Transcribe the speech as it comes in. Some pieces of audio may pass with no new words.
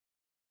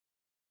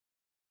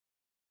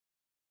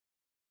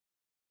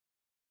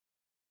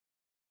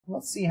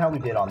let's see how we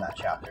did on that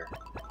chapter.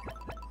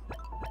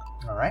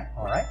 Alright,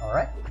 alright,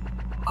 alright.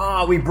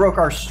 Ah, we broke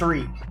our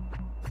streak.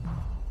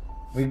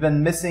 We've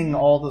been missing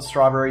all the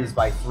strawberries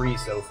by 3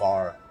 so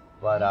far.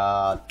 But,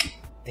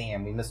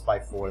 damn, we missed by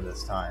 4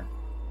 this time.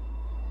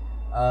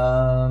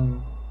 But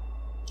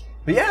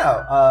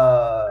yeah,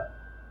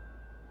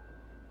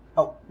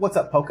 oh, what's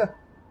up, Polka?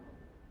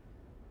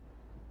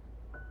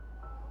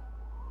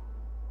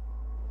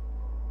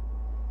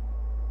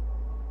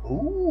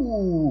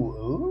 Ooh,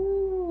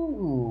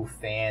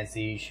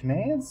 fancy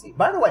schmancy.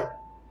 By the way,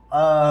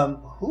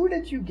 who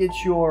did you get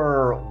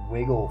your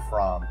wiggle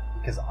from?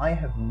 Because I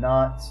have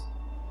not...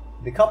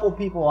 The couple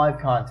people I've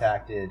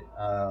contacted,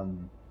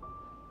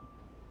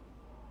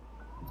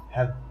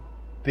 have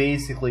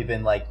basically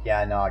been like,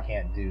 yeah, no, I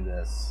can't do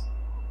this.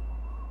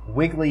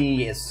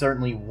 Wiggly is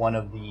certainly one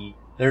of the...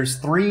 There's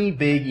 3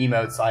 big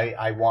emotes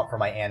I want for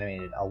my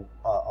animated.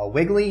 A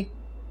Wiggly,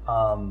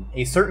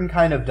 a certain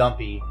kind of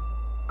Dumpy,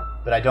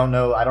 but I don't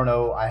know,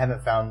 I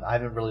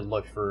haven't really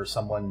looked for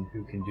someone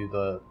who can do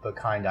the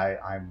kind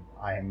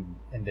I'm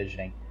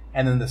envisioning.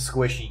 And then the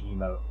Squishy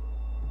emote.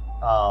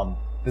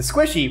 The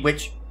Squishy,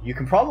 which you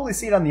can probably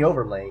see it on the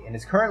overlay, and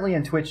is currently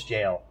in Twitch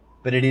jail,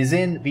 but it is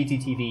in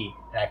VTTV,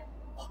 and I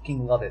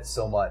fucking love it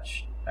so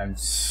much. I'm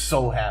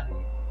so happy.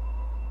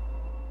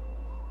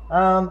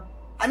 I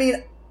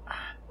mean,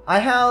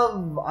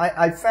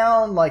 I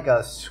found like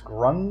a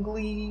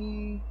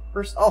scrungly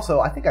first.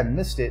 Also, I think I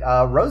missed it.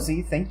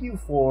 Rosie, thank you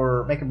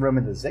for making room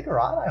in the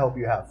ziggurat. I hope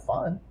you have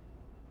fun.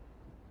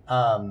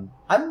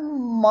 I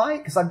might,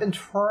 because I've been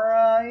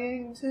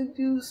trying to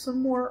do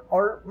some more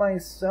art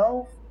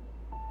myself.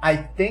 I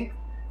think,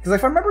 because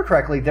if I remember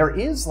correctly, there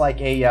is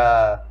like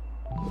a,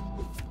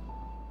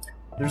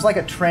 there's like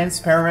a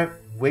transparent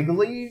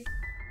Wiggly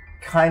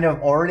kind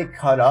of already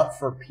cut up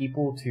for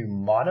people to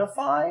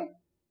modify.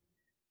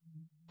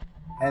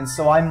 And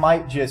so I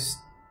might just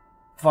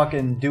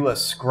fucking do a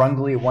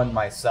scrungly one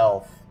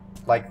myself.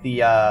 Like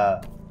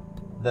the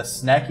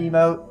snack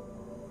emote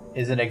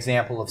is an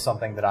example of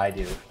something that I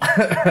do.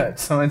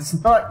 So it's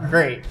not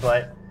great,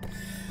 but...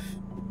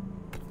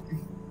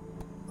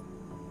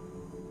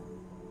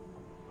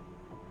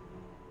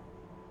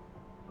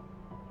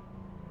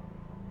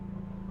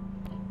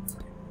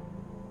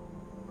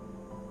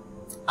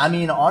 I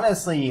mean,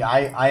 honestly,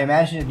 I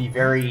imagine it'd be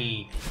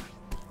very...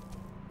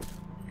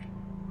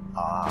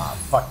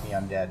 fuck me,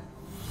 I'm dead.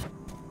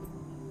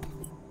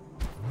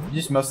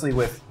 Just mostly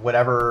with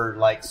whatever,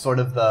 like, sort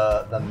of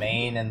the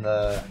main and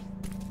the...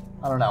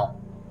 I don't know.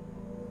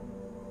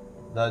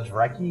 The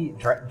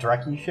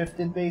Dreki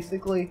shifted,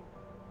 basically.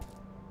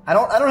 I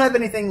don't have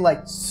anything,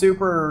 like,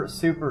 super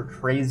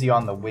crazy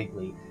on the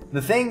Wiggly.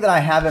 The thing that I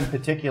have in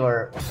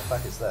particular... What the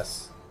fuck is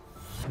this?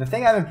 The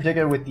thing I have in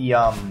particular with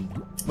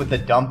the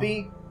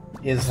Dumpy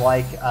is,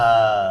 like,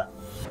 I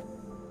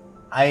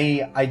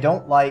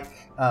don't like,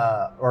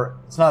 or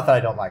it's not that I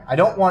don't like. I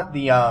don't want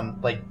the,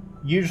 like,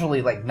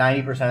 usually, like,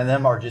 90% of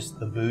them are just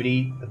the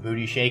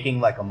booty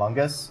shaking like Among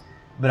Us.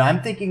 But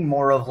I'm thinking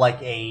more of,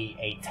 like,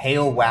 a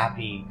tail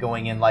wappy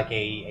going in, like,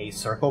 a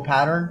circle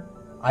pattern.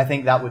 I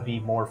think that would be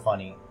more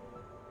funny.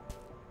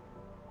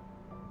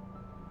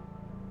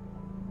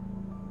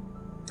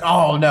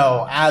 Oh,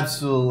 no,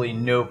 absolutely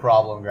no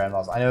problem,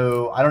 Grandmas. I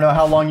don't know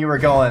how long you were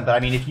going, but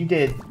I mean, if you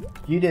did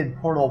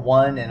Portal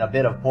 1 and a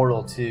bit of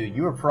Portal 2,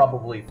 you were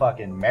probably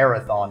fucking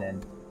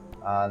marathoning.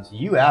 So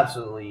you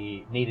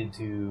absolutely needed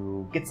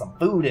to get some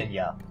food in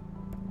ya.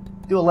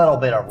 Do a little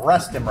bit of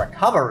rest and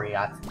recovery,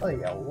 I tell you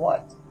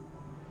what.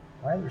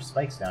 Why are there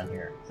spikes down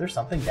here? Is there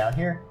something down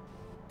here?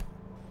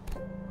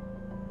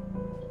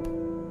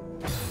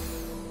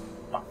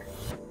 Fuck.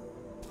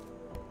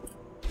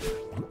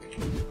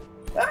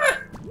 Ah!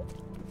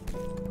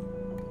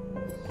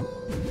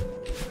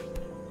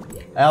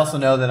 I also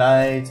know that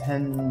I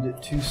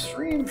tend to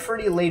stream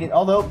pretty late,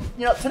 although,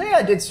 you know, today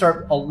I did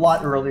start a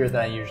lot earlier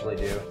than I usually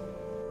do.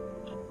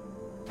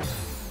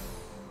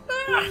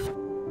 Ah!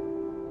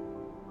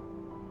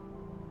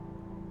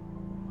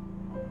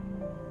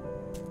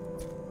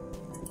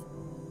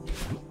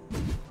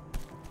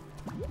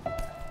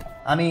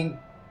 I mean,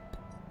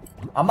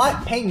 I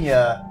might ping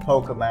ya,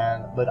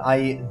 Pokemon, but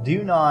I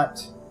do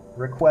not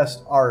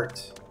request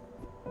art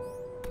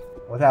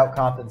without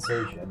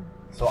compensation.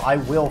 So I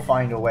will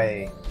find a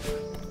way.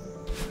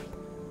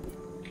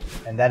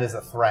 And that is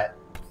a threat.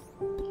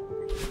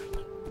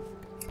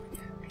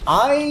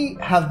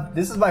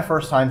 This is my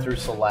first time through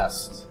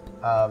Celeste.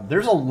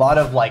 There's a lot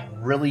of, like,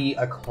 really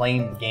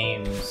acclaimed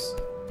games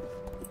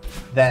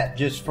that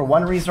just for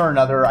one reason or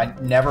another I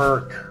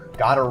never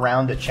got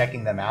around to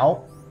checking them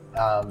out.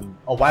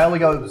 A while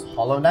ago it was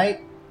Hollow Knight.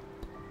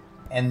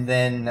 And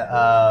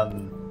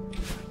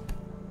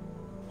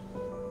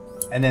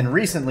then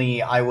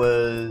recently, I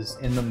was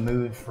in the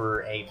mood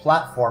for a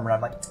platformer, and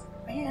I'm like,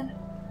 man,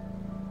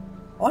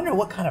 I wonder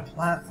what kind of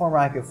platformer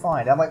I could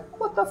find. I'm like,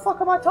 what the fuck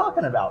am I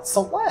talking about?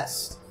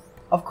 Celeste!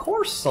 Of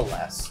course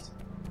Celeste!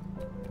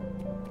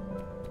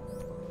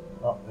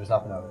 Well, there's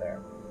nothing over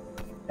there.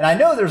 And I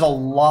know there's a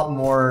lot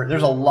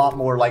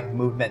more like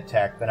movement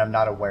tech that I'm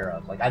not aware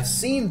of. Like I've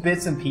seen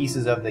bits and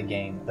pieces of the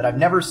game, but I've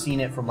never seen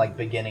it from like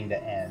beginning to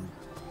end.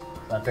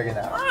 So I'm figuring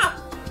that out. Ah!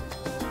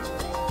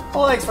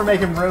 Well, thanks for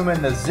making room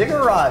in the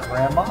ziggurat,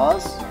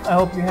 Grandmas. I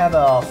hope you have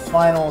a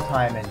final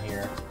time in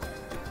here.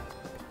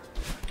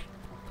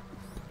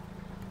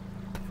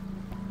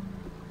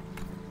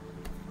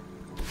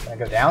 Can I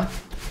go down?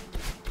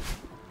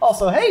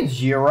 Also, hey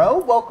Jiro,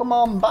 welcome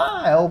on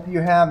by. I hope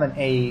you're having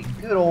a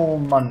good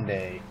old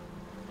Monday.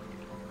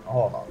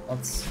 Hold on,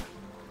 let's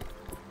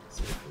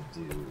see if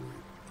we do.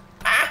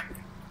 Ah!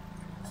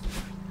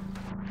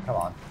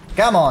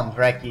 Come on,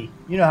 Dreki.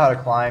 You know how to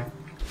climb.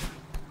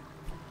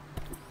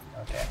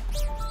 Okay.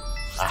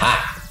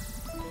 Aha!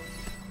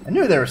 I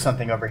knew there was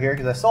something over here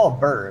because I saw a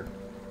bird.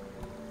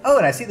 Oh,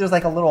 and I see there's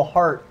like a little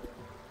heart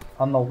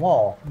on the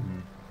wall.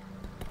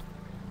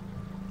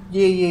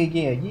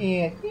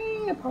 Yeah,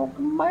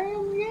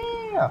 Pokemon,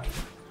 yeah!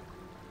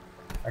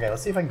 Okay,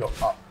 let's see if I can go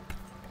up.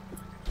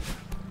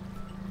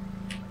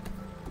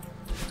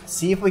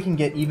 See if we can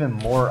get even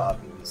more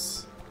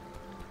uppies.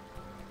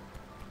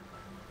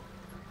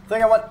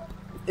 Thing I want...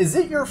 Is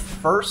it your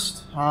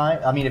first time?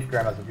 I mean, if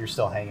you're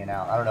still hanging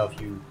out. I don't know if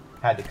you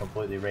had to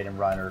completely raid and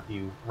run or if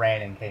you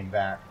ran and came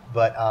back.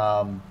 But,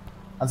 I'm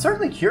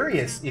certainly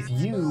curious if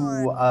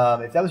you...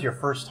 if that was your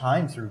first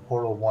time through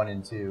Portal 1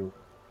 and 2.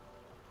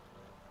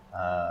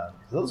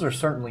 Those are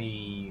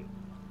certainly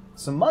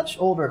some much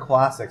older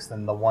classics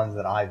than the ones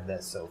that I've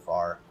missed so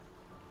far.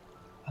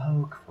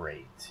 Oh,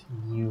 great.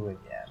 You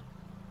again.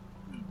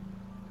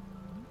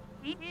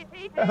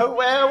 Oh,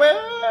 well,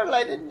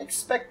 I didn't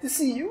expect to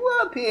see you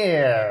up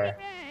here.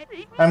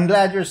 I'm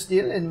glad you're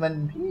still in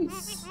one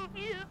piece.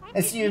 I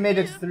see you made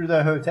it through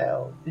the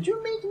hotel. Did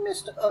you meet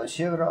Mr.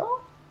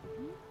 Oshiro?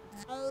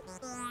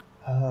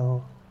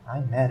 Oh, I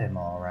met him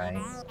all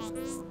right.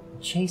 He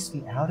chased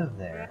me out of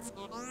there.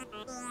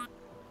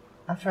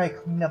 After I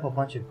cleaned up a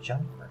bunch of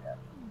junk for him.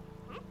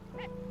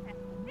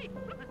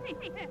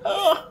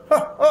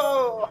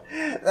 Oh,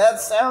 that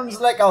sounds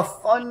like a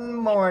fun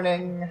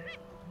morning.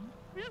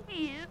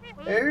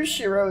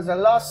 Oshiro's a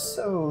lost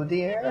soul,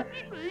 dear.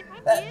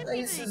 That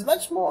place is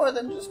much more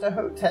than just a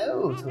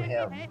hotel to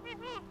him.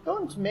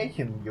 Don't make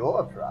him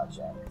your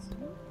project.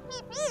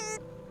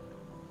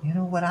 You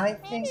know what I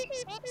think?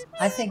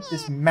 I think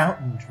this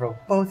mountain drove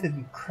both of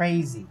you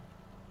crazy.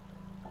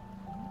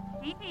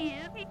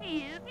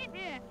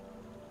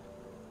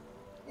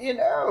 You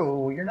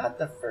know, you're not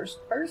the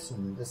first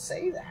person to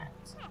say that.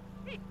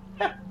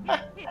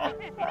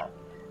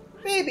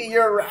 Maybe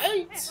you're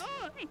right.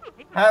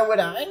 How would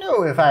I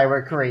know if I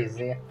were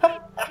crazy? The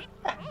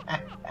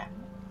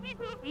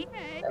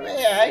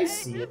way I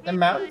see it, the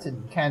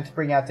mountain can't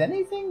bring out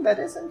anything that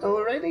isn't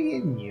already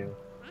in you.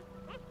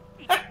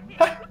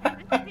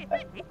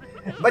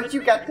 But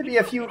you got to be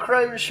a few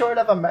crows short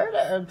of a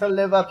murderer to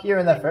live up here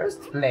in the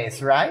first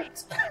place,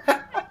 right?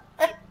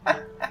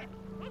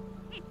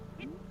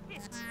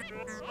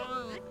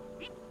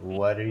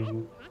 What are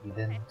you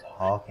even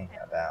talking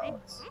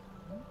about?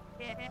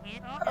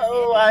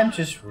 Oh, I'm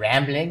just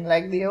rambling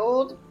like the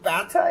old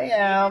bat I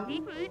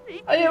am.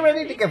 Are you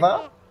ready to give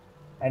up?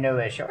 I know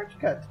a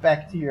shortcut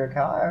back to your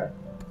car.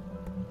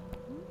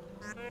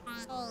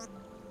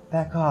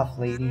 Back off,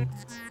 lady.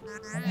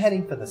 I'm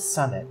heading for the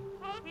summit.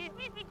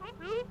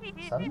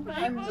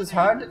 Sometimes it's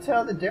hard to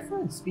tell the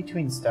difference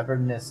between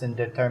stubbornness and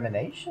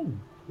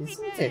determination,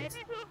 isn't it?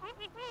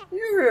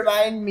 You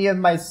remind me of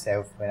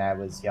myself when I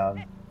was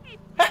young.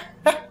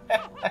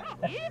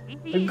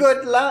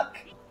 Good luck,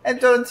 and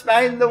don't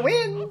mind the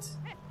wind.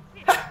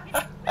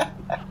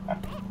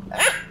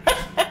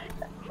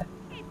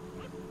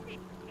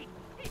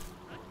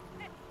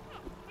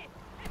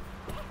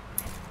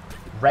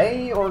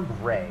 Ray or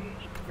gray?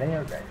 Ray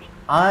or gray?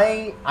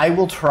 I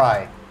will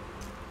try.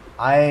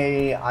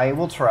 I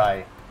will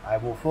try. I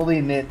will fully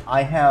admit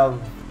I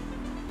have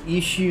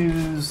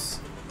issues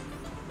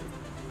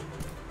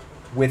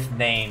with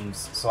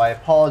names, so I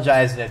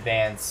apologize in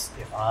advance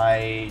if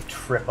I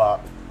trip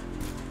up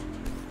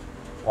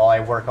while I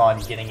work on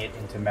getting it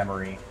into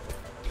memory.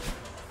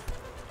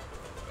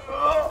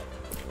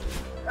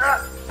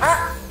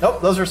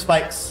 Nope, those are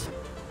spikes.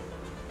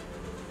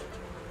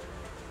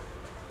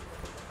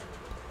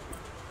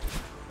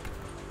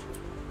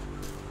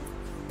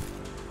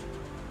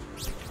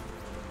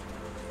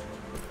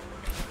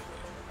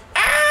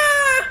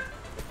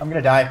 I'm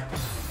gonna die.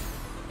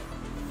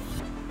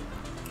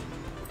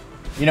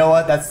 You know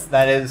what?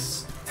 That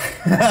is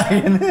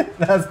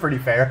that's pretty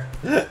fair.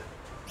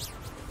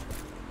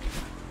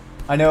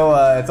 I know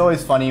it's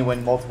always funny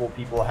when multiple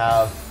people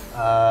have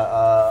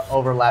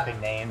overlapping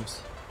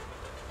names.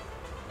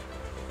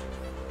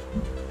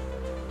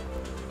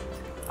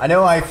 I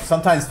know I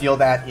sometimes feel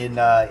that in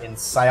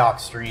Psyoc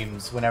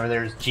streams whenever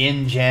there's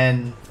Jin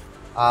Jen,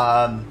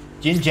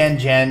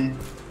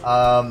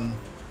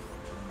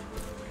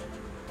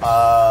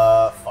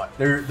 fuck.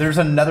 There's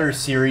another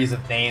series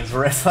of names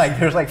where it's like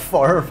there's like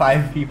 4 or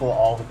 5 people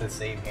all with the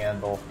same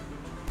handle.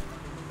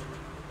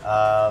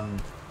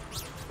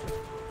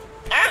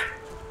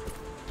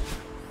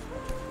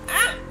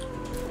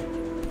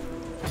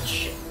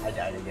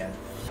 died again.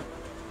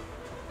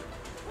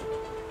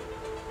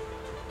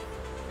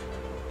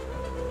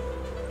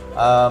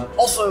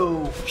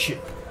 Also,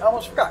 shit, I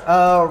almost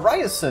forgot.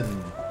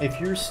 Ryerson, if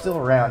you're still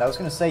around, I was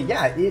gonna say,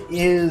 yeah, it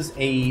is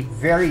a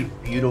very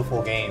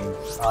beautiful game,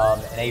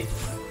 and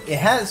it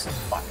has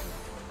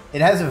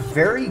a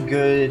very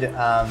good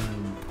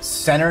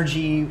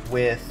synergy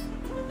with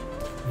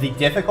the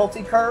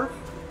difficulty curve,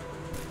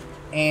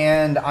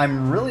 and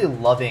I'm really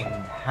loving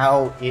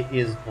how it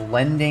is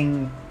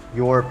blending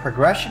your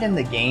progression in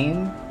the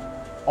game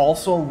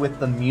also with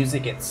the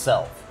music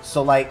itself.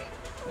 So like,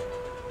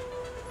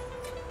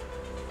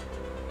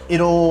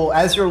 it'll,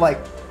 as you're like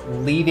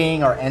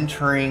leaving or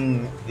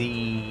entering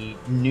the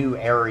new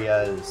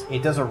areas,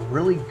 it does a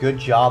really good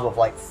job of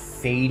like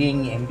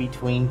fading in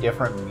between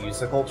different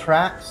musical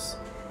tracks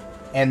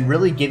and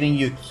really giving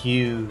you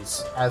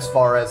cues as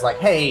far as like,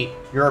 hey,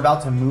 you're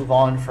about to move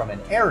on from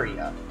an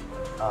area.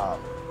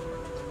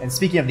 And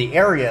speaking of the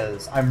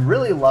areas, I'm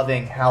really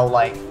loving how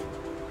like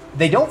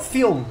they don't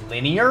feel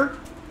linear.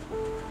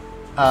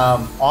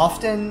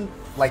 Often,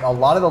 like a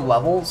lot of the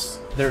levels,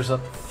 there's a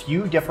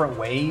few different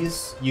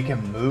ways you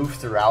can move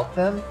throughout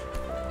them.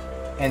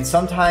 And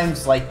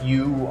sometimes like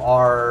you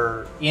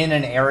are in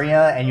an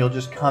area and you'll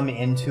just come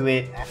into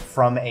it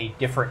from a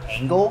different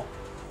angle,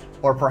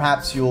 or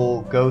perhaps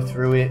you'll go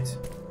through it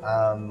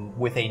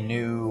with a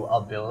new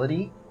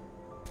ability,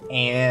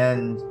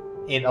 and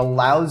it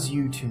allows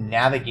you to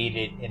navigate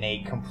it in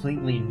a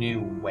completely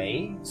new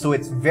way. So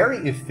it's very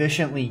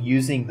efficiently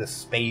using the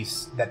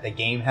space that the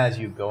game has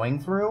you going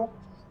through,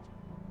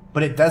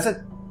 but it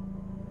doesn't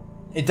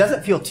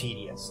feel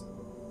tedious.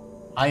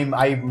 I'm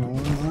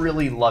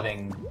really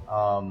loving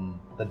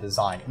the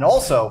design. And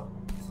also,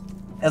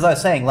 as I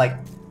was saying, like,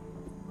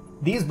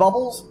 these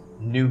bubbles,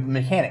 new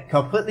mechanic,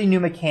 completely new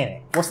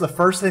mechanic. What's the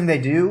first thing they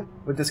do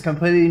with this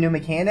completely new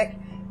mechanic?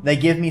 They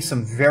give me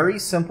some very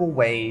simple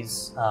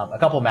ways, a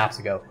couple maps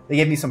ago, they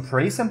gave me some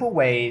pretty simple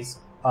ways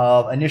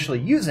of initially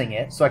using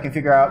it, so I can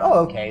figure out, oh,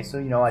 okay, so,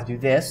 you know, I do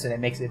this,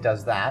 and it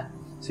does that.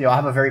 So, you know, I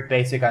have a very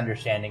basic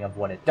understanding of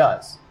what it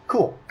does.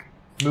 Cool.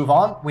 Move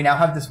on. We now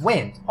have this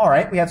wind.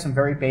 Alright, we have some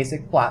very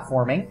basic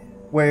platforming,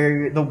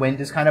 where the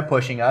wind is kind of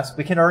pushing us.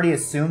 We can already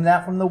assume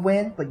that from the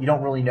wind, but you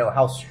don't really know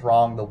how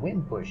strong the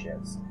wind push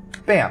is.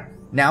 Bam.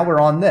 Now we're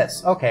on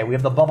this. Okay, we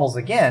have the bubbles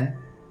again,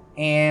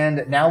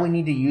 and now we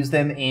need to use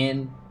them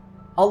in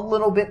a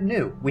little bit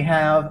new. We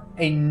have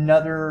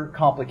another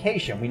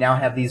complication. We now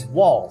have these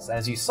walls.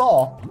 As you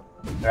saw,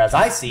 or as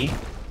I see,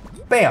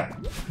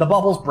 bam, the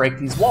bubbles break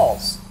these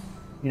walls.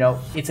 You know,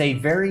 it's a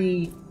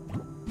very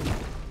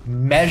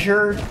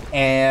measured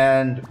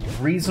and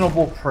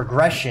reasonable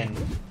progression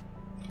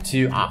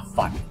to,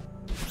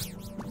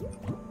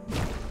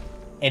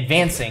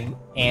 advancing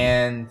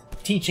and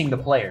teaching the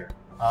player.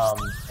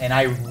 And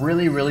I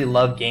really, really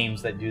love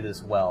games that do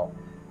this well,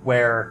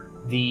 where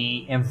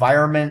the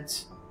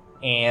environment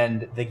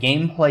and the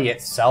gameplay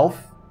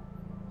itself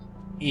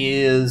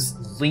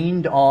is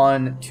leaned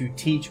on to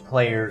teach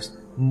players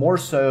more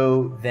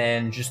so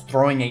than just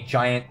throwing a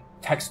giant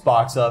text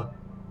box of,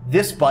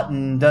 this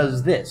button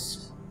does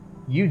this,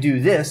 you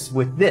do this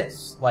with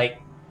this. Like,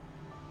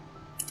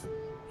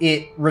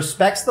 it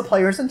respects the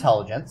player's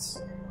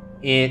intelligence,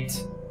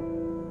 it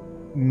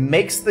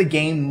makes the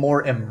game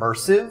more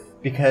immersive,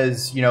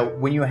 because, you know,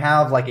 when you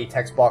have like a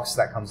text box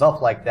that comes up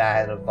like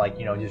that, of like,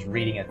 you know, just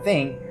reading a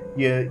thing,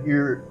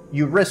 you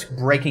risk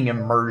breaking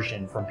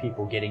immersion from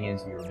people getting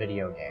into your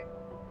video game.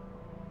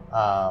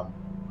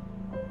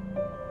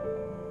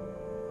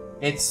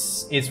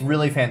 It's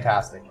really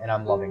fantastic, and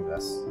I'm loving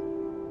this.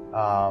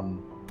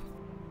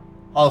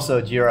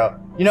 Also, Jiro,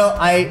 you know,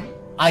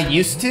 I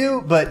used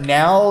to, but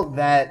now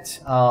that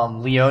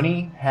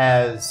Leone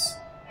has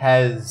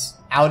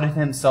outed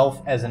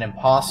himself as an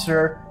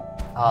imposter,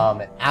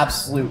 an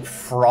absolute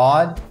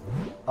fraud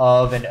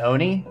of an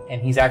Oni,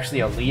 and he's actually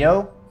a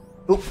Leo.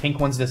 Oop, pink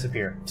ones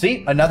disappear.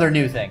 See? Another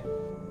new thing.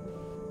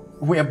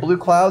 We have blue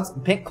clouds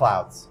and pink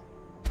clouds.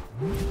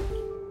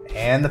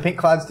 And the pink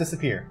clouds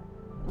disappear.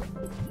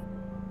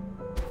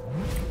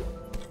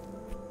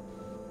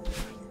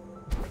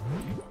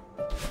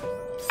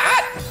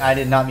 Ah! I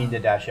did not mean to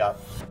dash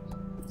up.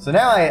 So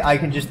now I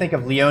can just think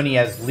of Leone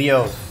as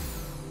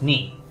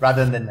Leo-ni,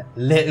 rather than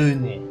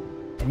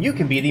Leone. And you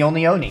can be the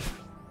only Oni.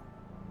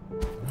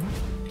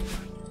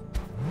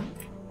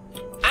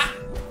 Ah!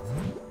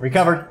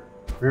 Recovered.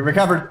 We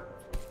recovered.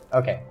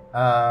 Okay.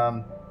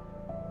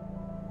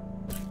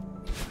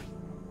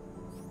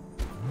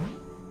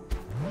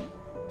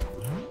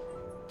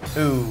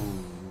 Ooh.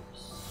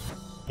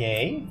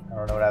 Okay. I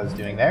don't know what I was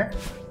doing there.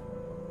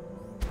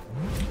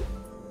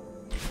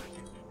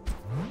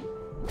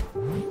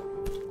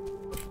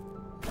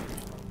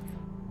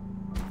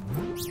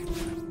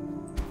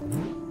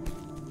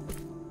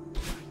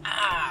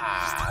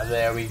 Ah,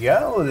 there we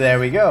go. There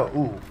we go.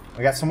 Ooh,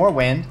 we got some more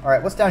wind. All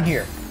right, what's down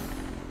here?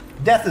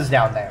 Death is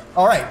down there.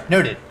 All right,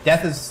 noted.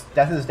 Death is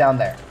down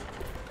there.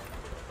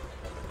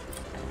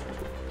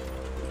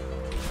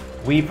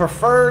 We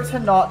prefer to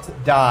not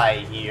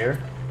die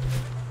here.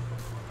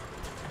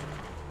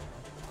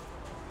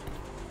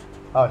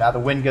 Oh, now the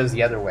wind goes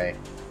the other way.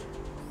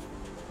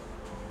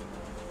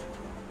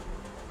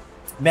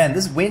 Man,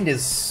 this wind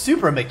is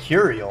super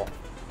mercurial.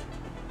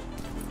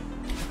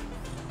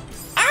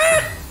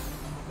 Ah!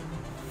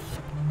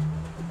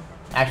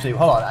 Actually,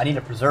 hold on. I need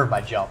to preserve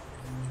my jump.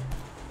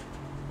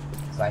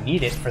 Because I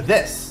need it for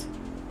this.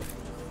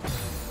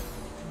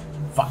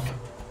 Fuck.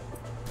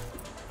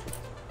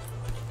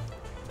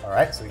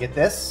 Alright, so we get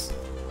this.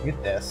 We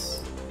get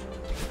this.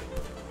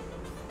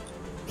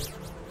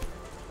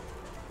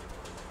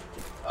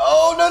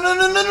 Oh, no, no,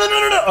 no, no, no,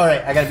 no, no!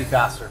 Alright, I gotta be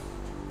faster.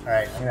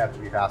 Alright, I'm gonna have to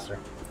be faster.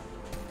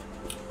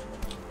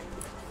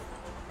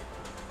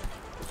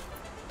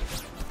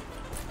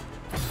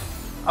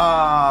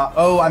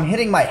 Oh, I'm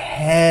hitting my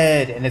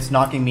head and it's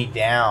knocking me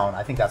down.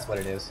 I think that's what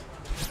it is.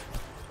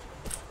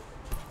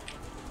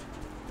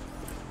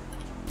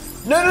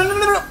 No, no, no,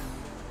 no, no!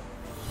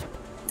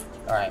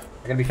 Alright,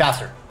 I gotta be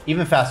faster.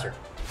 Even faster.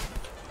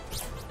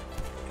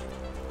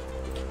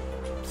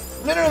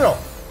 No, no, no, no!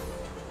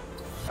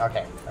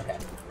 Okay, okay.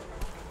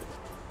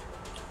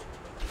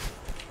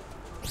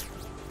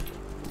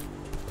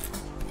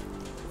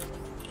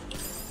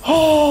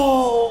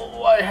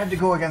 Oh, I had to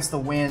go against the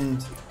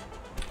wind.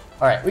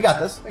 Alright, we got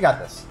this. We got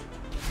this.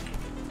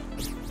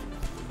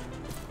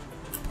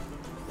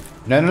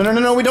 No, no, no,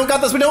 no, no, we don't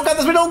got this. We don't got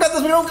this. We don't got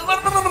this. We don't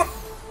got this.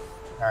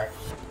 Alright.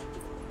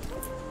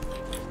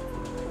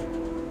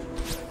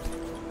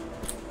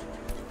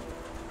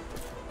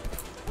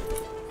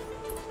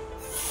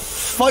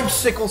 Fudge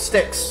sickle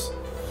sticks.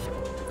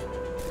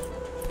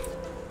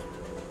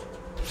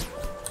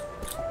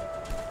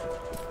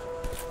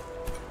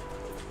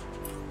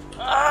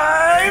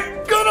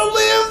 I'm gonna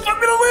live! I'm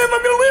gonna live!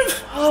 I'm gonna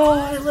live! Oh,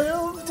 I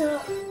lived!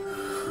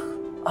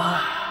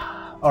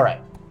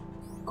 Alright.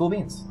 Cool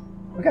beans.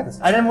 We got this.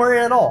 I didn't worry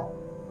at all.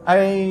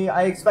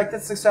 I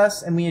expected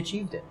success and we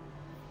achieved it.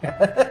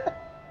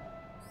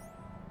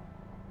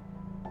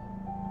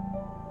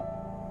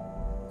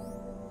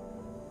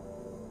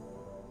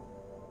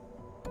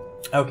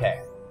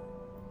 Okay.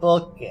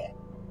 Okay.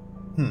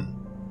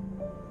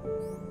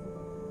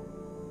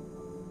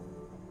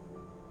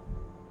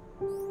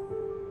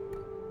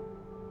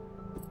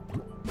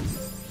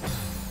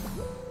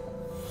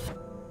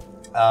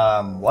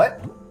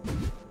 What?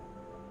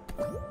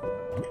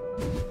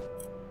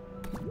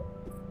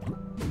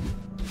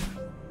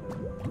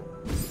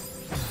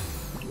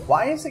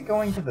 Why is it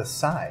going to the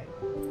side?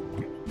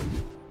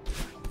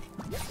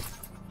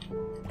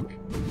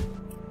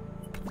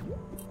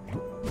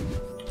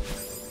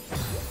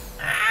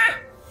 Ah!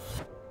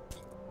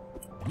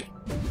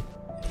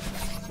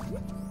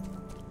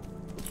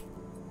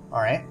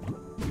 All right.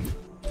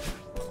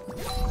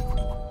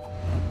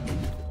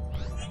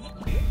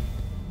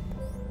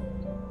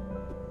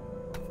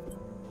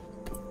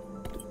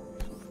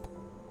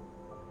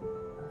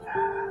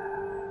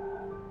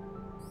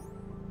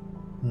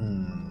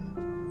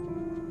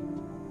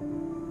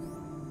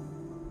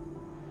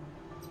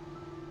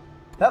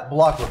 That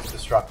block looks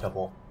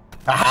destructible.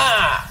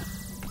 Aha!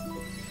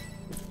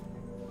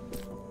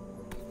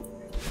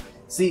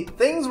 See,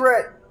 things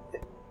where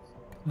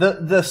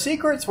the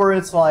secrets where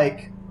it's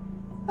like,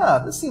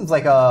 this seems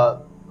like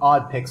a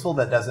odd pixel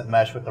that doesn't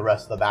mesh with the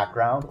rest of the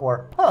background,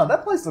 or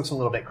that place looks a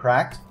little bit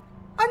cracked.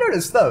 I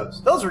noticed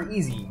those. Those are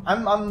easy.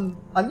 I'm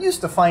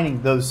used to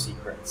finding those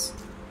secrets.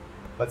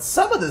 But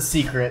some of the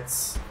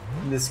secrets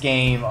in this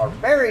game are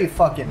very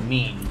fucking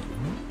mean.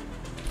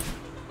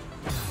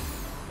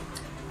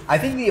 I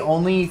think the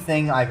only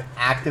thing I've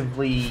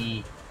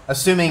actively,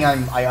 assuming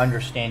I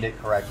understand it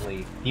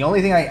correctly, the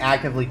only thing I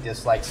actively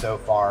dislike so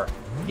far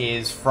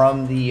is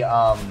from the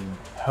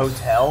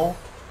hotel.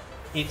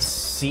 It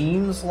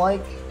seems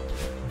like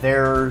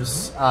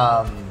there's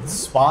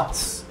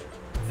spots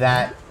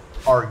that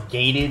are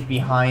gated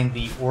behind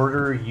the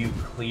order you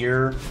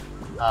clear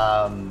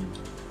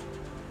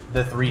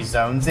the 3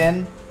 zones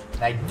in,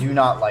 and I do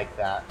not like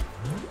that.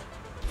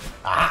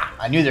 Ah,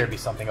 I knew there'd be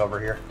something over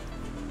here.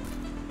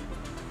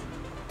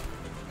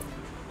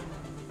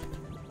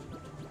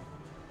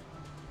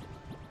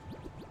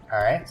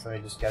 Alright, so we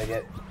just gotta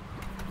get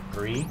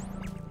 3.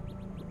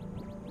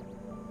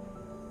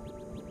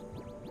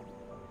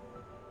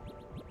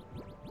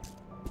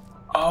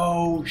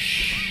 Oh,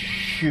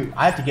 shoot.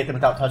 I have to get them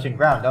without touching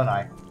ground, don't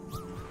I?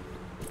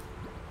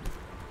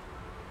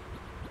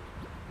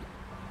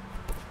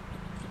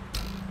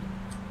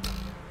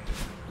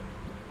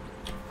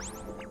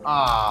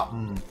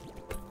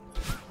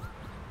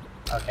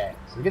 Okay,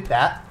 so we get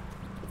that.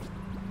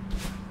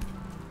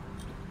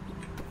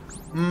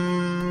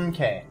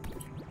 Okay.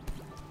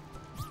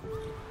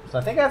 So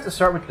I think I have to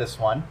start with this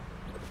one.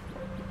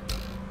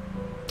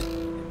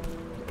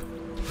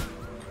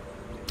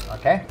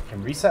 Okay,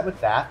 can reset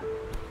with that.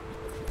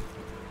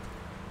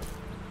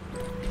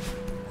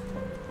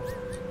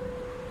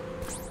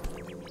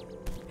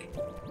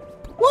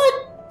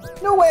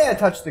 What? No way I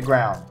touched the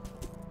ground.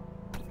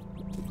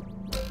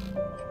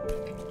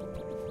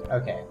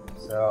 Okay,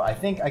 so I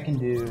think I can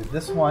do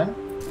this one.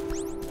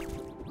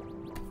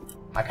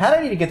 I kind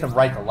of need to get them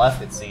right to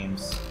left, it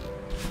seems.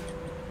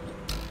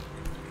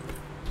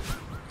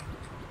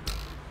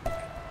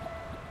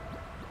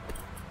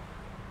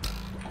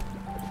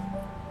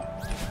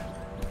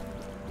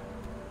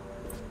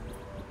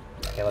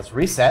 let's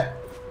reset.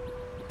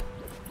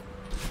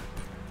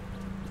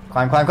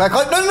 Climb, climb, climb,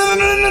 climb! No, no, no,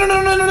 no, no,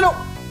 no, no, no,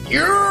 no!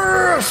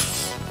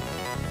 Yes!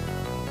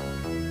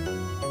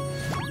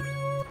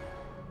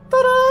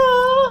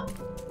 Ta-da!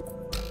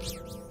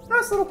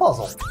 Nice little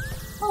puzzle.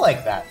 I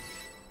like that.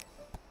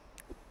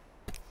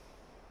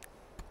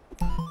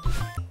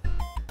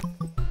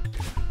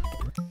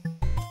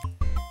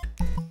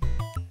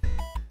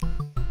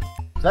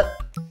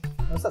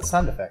 What's that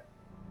sound effect?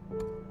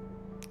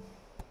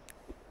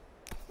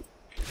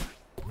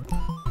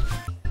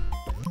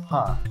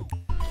 Huh.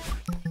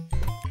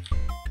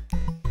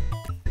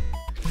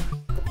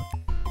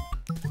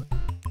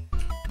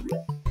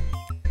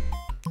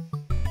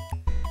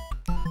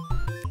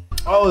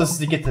 Oh, this is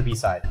to get to the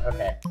B-side.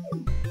 Okay.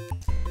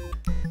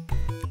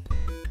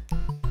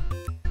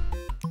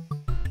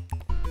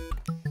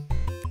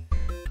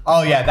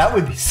 Oh yeah, that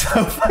would be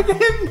so fucking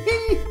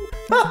mean!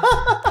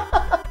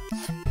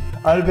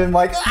 I'd have been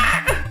like,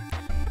 ah!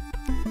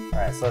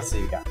 Alright, so let's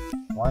see, we got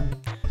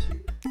 1, 2,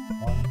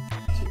 1,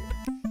 2,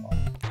 1,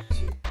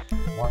 2,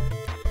 1,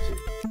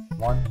 2,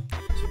 1,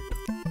 2,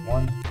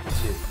 1,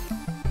 2.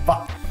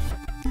 Fuck!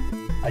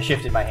 I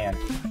shifted my hand.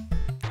 1,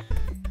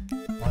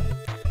 2,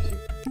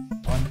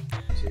 1,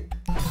 2.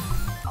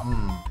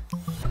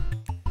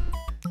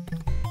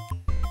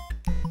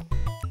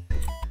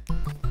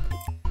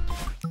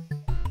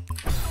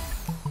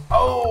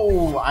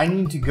 Oh, I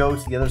need to go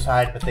to the other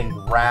side, but then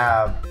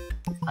grab.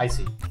 I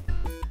see.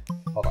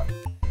 Hold on.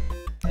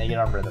 I need to get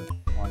on rhythm.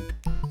 1,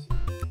 2,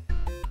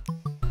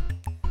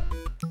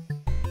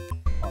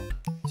 1,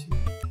 2,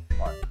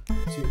 1,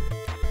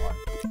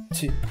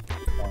 2,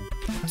 1,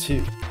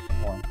 2,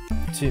 1,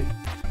 2,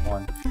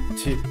 1,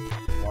 2,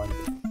 1,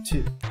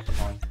 2,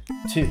 1,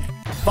 2.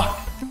 Fuck!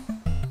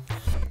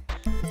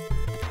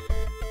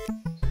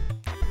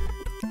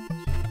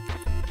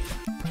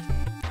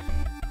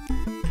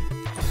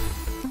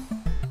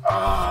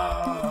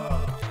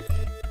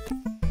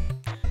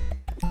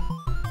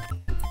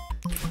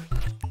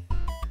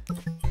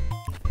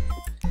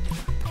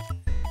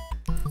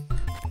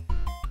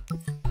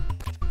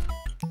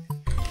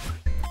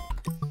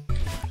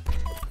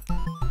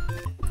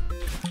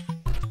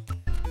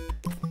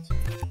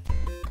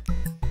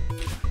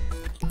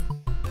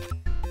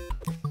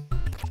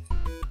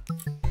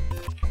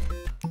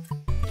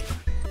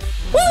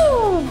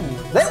 Woo!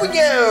 There we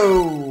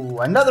go!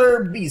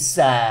 Another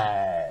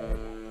B-side.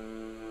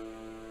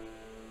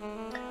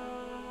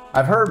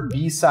 I've heard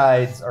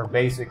B-sides are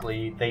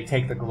basically, they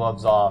take the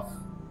gloves off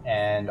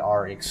and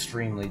are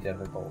extremely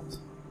difficult.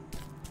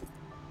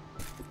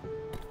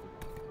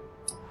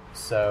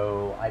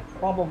 So I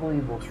probably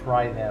will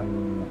try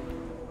them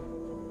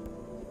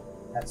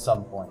at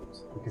some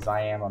point, because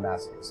I am a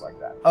masochist like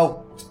that.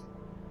 Oh!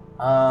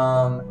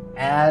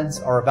 Ads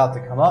are about to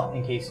come up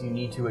in case you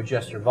need to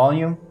adjust your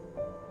volume.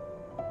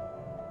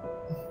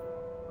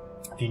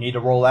 If you need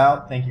to roll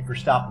out, thank you for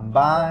stopping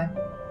by.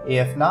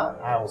 If not,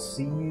 I will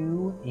see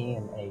you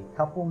in a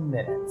couple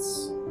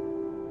minutes.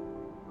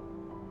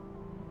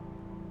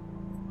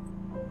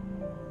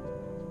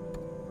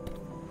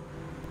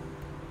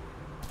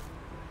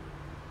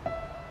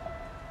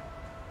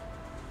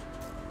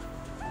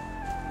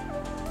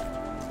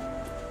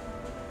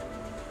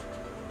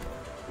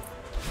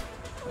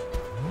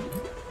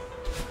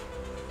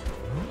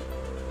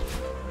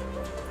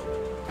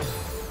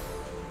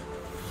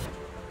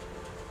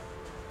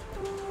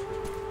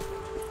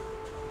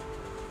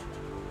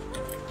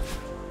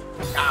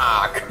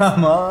 Ah,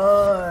 come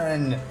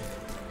on!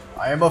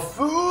 I am a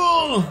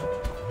fool!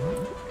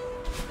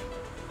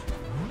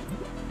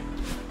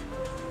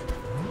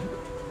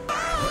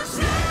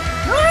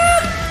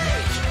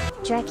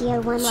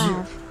 Dreki, one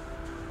love.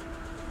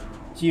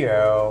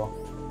 Gio.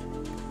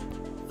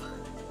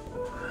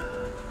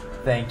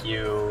 Thank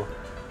you.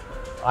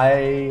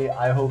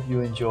 I hope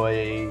you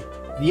enjoy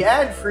the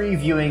ad-free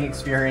viewing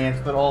experience,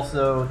 but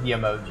also the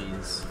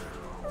emojis.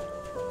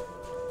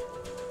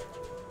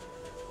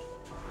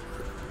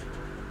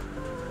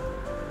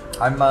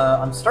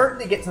 I'm starting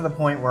to get to the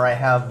point where I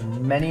have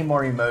many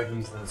more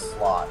emojis than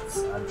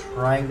slots. I'm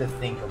trying to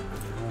think of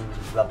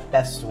the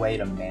best way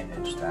to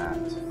manage that.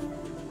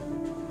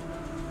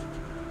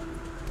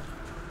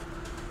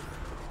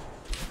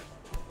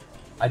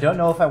 I don't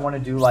know if I want to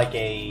do like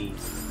a...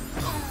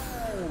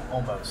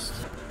 almost.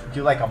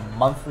 Do like a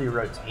monthly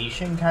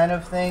rotation kind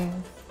of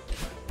thing.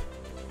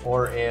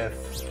 Or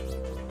if...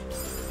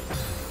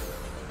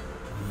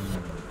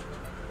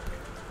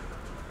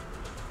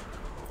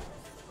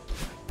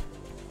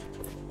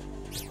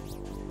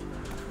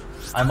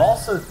 I'm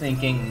also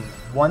thinking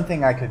one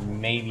thing I could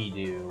maybe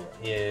do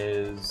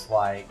is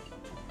like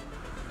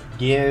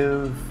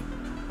give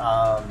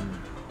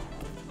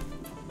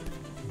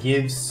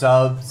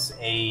subs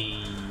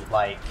a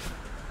like,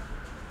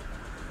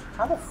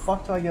 how the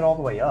fuck do I get all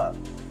the way up?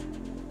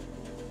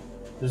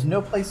 There's no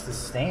place to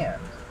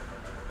stand.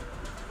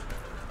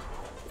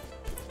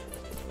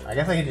 I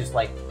guess I could just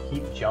like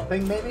keep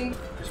jumping maybe?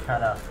 Just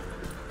kind of,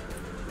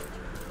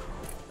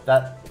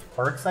 that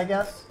works I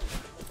guess?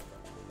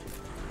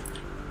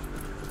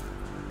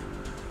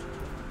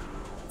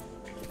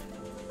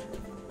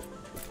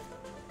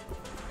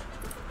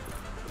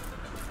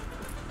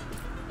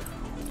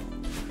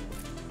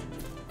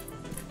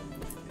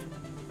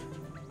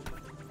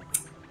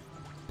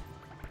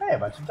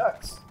 bunch of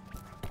ducks.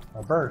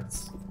 Or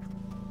birds.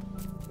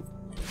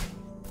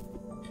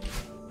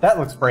 That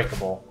looks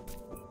breakable.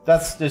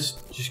 That's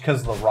just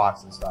because of the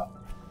rocks and stuff.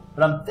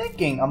 But I'm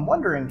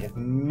wondering if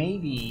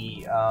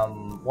maybe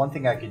one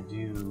thing I could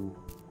do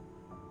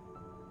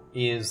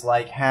is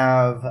like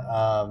have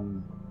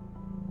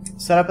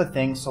set up a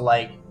thing so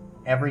like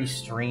every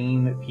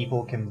stream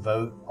people can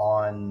vote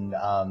on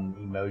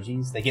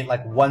emojis. They get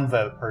like one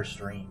vote per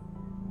stream.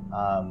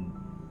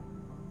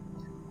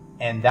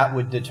 And that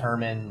would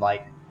determine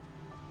like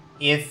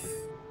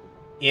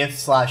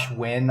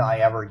if/when I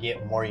ever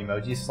get more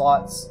emoji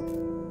slots,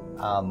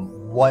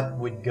 what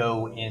would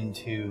go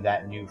into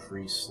that new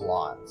free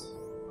slot.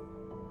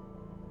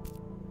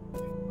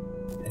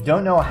 I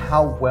don't know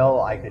how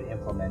well I could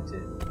implement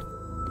it,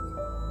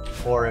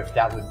 or if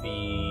that would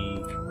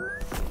be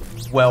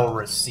well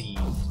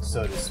received,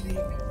 so to speak.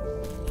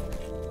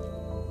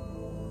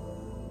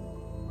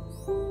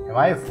 Am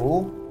I a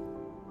fool?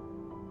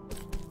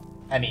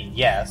 I mean,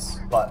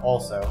 yes, but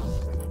also...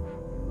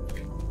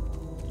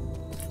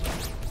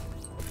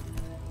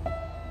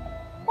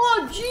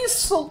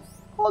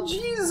 Oh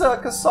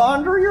jeez,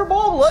 Cassandra, your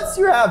mom lets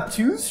you have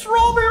 2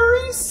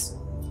 strawberries?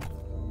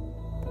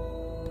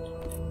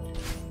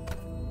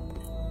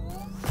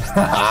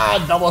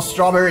 Haha, double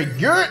strawberry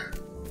good!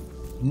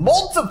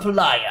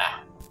 Multiplier!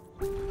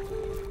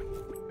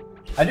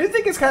 I do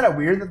think it's kind of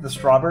weird that the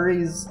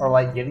strawberries are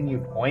like giving you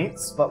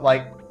points, but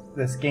like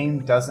this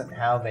game doesn't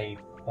have a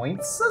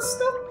point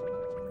system?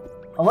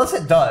 Unless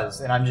it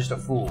does, and I'm just a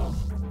fool.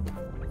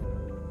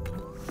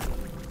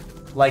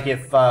 Like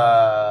if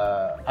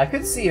I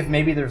could see if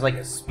maybe there's like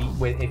a speed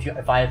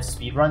if I have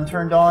speedrun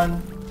turned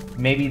on,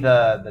 maybe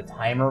the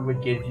timer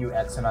would give you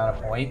X amount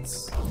of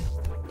points,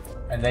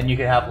 and then you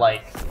could have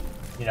like,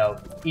 you know,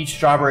 each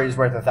strawberry is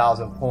worth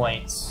 1,000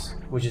 points,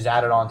 which is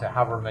added on to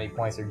however many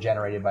points are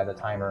generated by the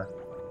timer.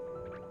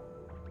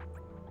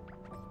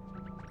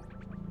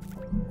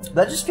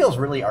 That just feels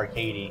really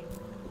arcadey.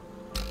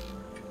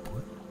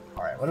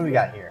 All right, what do we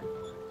got here?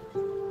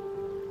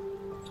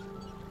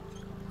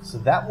 So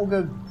that will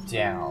go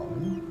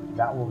down,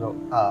 that will go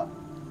up,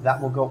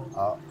 that will go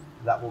up,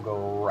 that will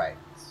go right.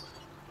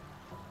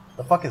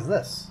 The fuck is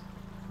this?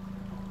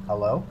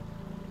 Hello?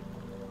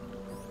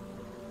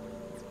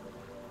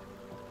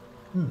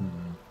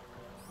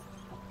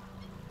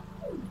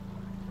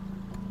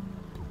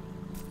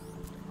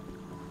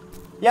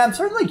 Yeah, I'm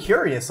certainly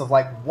curious of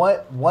like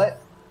what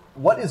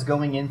is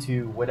going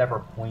into whatever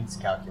points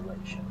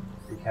calculation,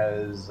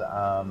 because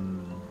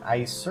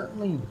I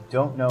certainly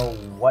don't know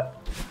what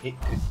it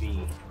could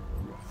be.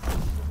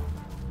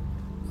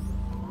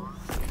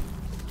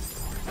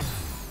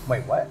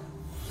 Wait, what?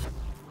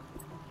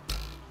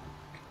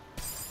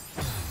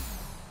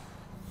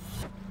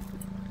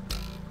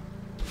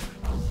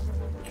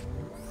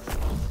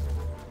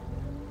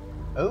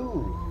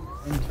 Oh,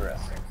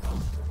 interesting.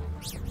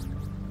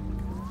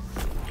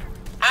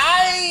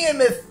 I am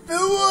a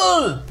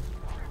fool!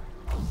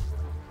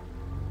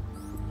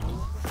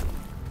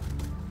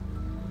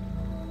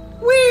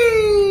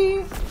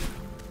 Whee!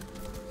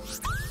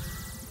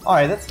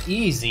 Alright, that's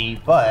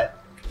easy, but...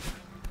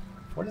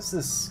 What is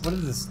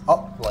this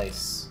up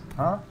place?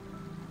 Huh?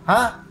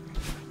 Huh?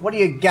 What do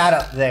you got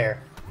up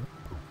there?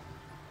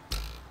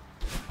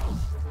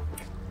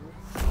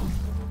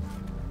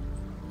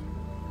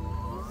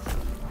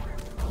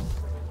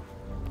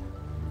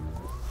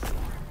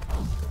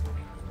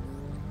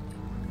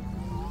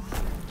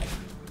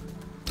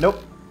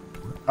 Nope.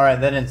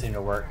 Alright, that didn't seem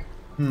to work.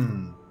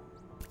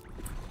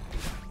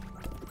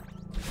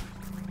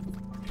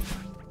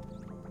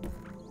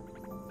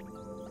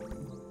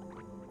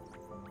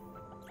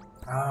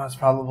 Oh, it's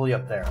probably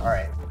up there.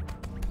 Alright.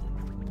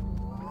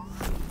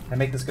 Can I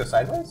make this go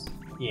sideways?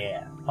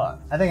 Yeah. Hold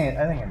on. I think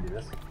I can do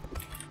this.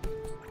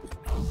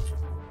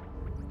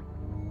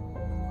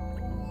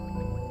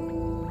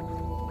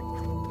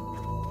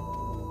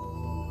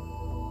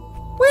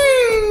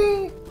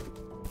 Whee!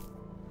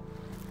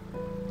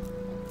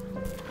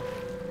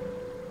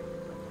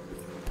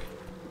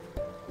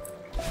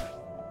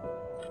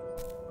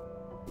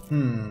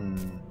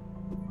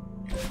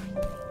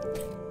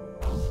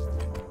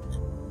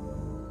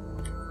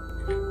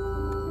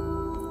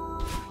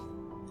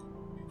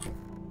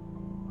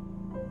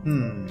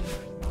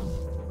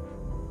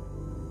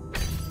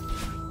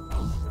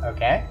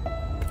 Okay.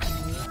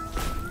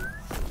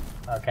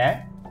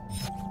 Okay.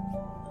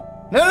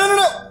 No!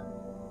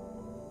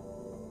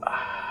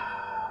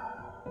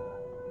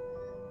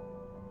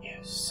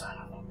 You son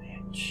of a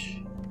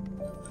bitch.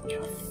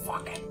 You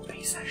fucking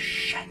piece of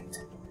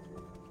shit.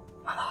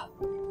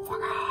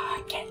 Motherfucker,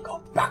 I can't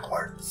go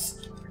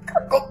backwards. I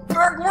can't go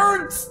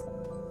backwards!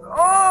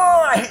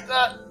 Oh, I hate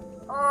that.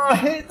 Oh, I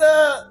hate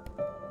that.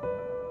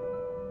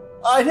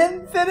 I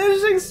didn't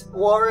finish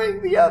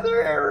exploring the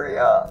other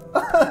area.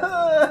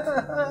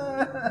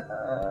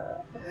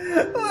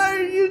 Why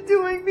are you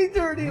doing me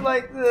dirty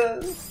like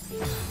this?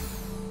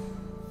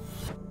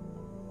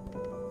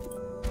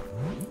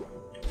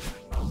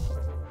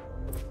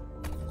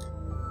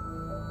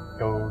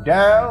 Go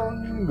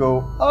down,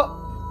 go up,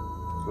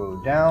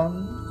 Go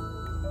down.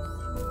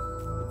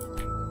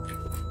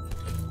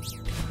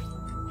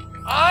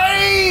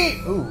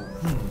 Ooh.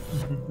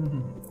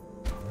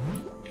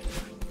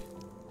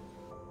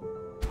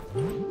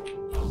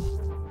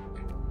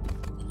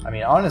 I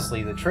mean,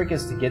 honestly, the trick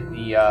is to get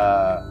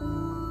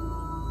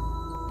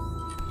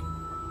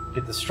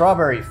the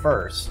strawberry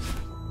first.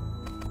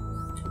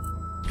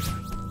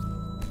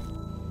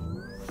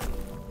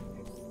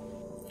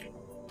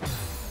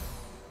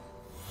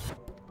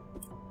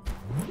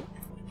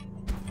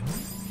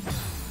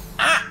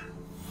 Ah!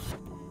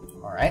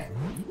 All right.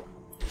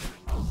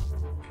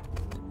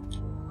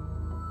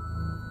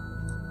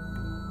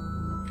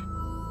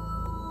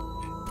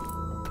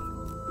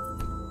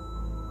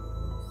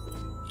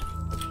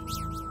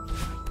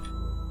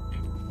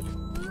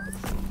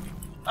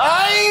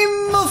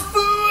 I'm a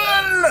fool!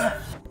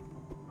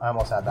 I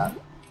almost had that.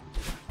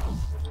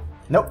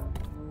 Nope.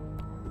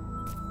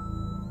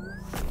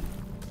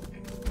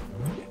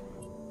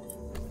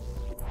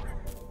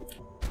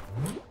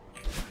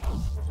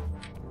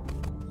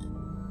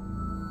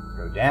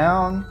 Go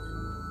down.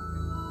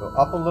 Go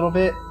up a little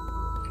bit.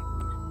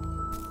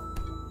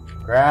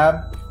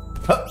 Grab.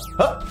 Hup,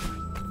 hup.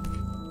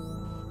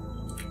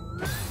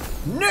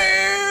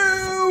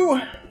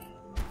 No!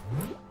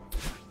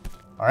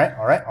 Alright,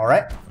 alright,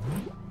 alright.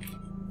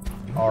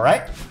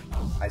 Alright.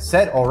 I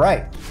said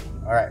alright.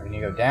 Alright, we need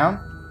to go down.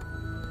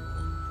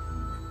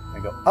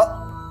 And go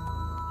up.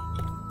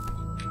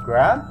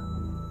 Grab.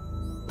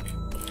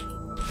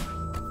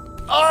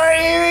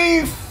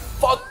 I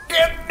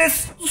fucking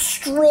missed the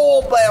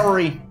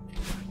strawberry!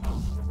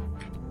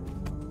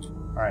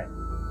 Alright.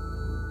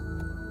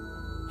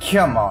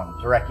 Come on,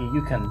 Dreki,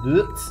 you can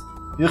do it.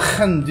 You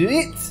can do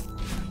it!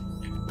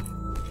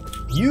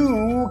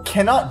 You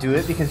cannot do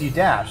it because you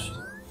dashed.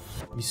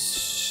 You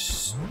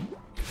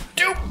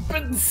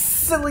stupid,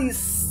 silly,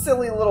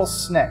 silly little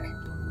snake.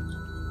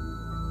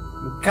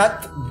 You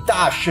can't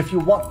dash if you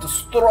want the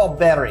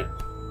strawberry.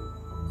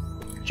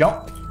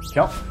 Jump,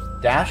 jump,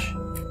 dash.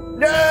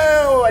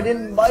 No, I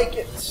didn't like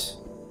it.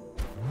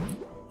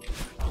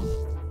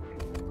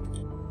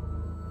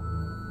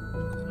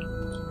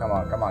 Come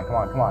on, come on, come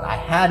on, come on. I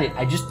had it.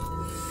 I just...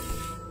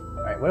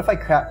 Alright, what if I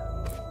crap...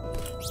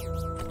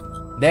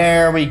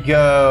 There we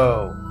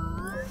go.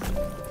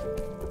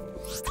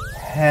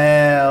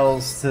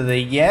 Hells to the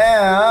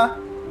yeah.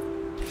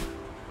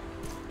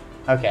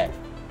 Okay.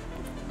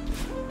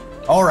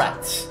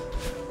 Alright.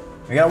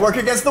 We gotta work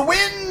against the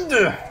wind.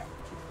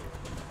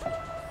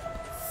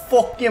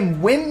 Fucking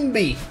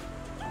Wimby.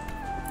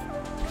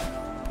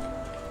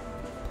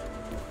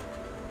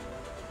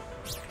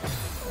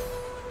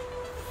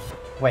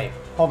 Wait,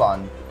 hold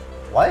on.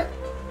 What?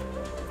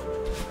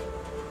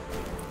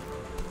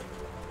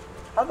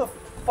 How the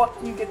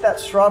fuck do you get that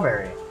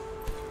strawberry?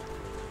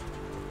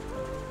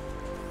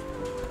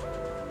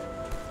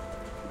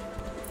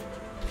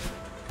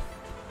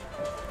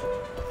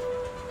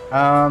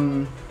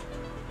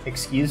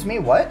 Excuse me,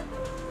 what?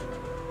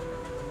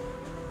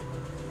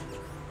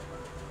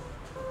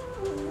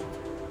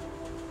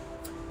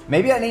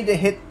 Maybe I need to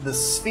hit the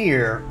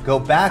sphere, go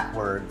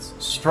backwards,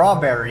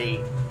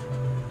 strawberry,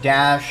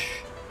 dash,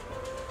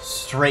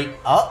 straight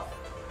up,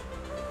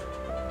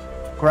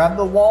 grab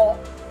the wall.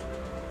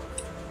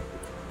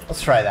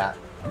 Let's try that.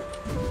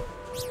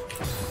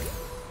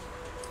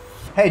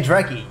 Hey,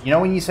 Dreki, you know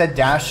when you said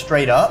dash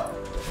straight up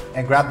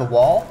and grab the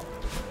wall?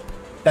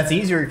 That's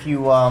easier if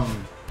you,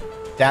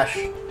 dash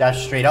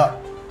straight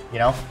up, you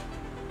know?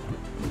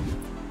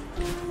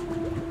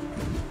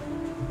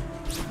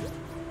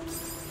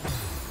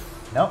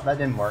 Nope, that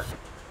didn't work.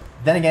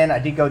 Then again, I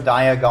did go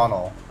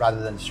diagonal rather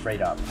than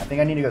straight up. I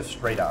think I need to go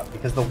straight up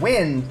because the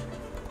wind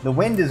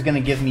is gonna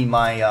give me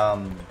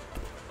my,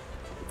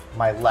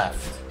 my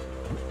left.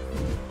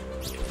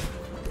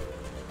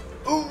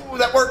 Ooh,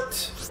 that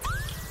worked!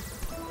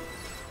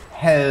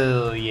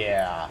 Hell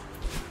yeah.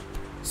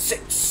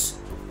 6.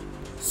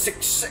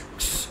 6,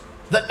 6.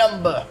 The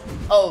number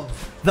of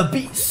the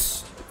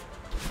beast.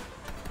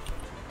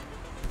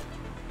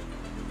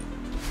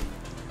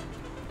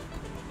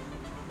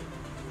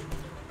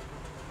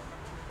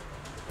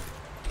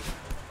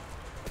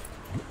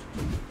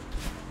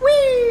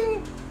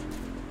 Whee!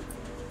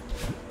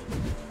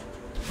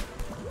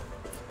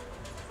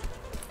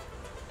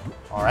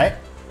 All right.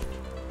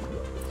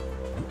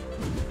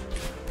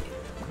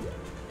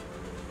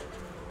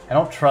 I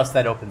don't trust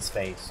that open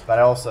space, but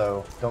I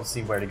also don't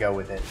see where to go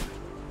with it.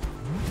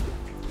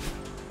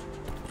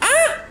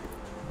 Ah!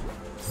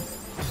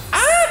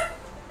 Ah!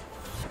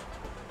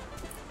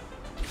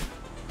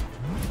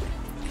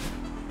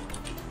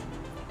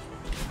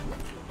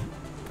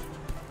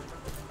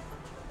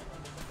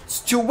 It's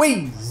too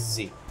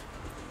easy.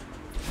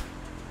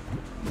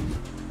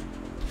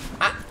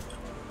 Ah!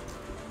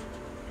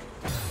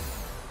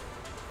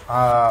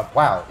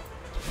 Wow.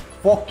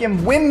 Fucking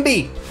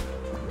Wimby!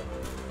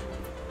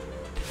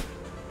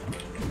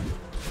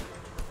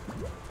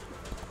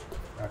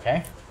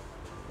 Okay.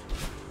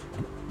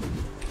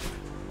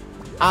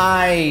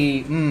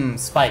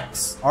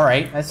 Spikes.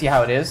 Alright, I see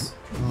how it is.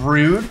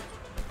 Rude.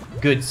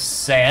 good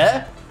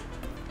sir.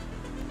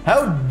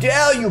 How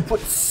dare you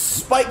put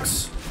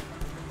spikes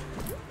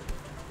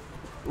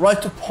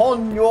right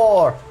upon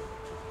your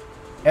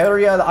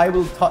area that I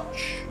will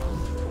touch.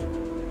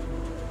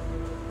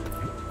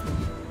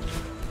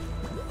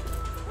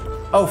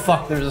 Oh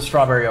fuck, there's a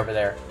strawberry over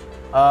there.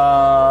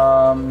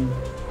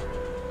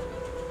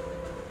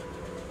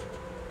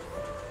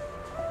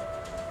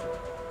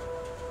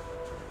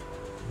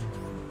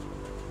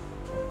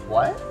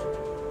 What?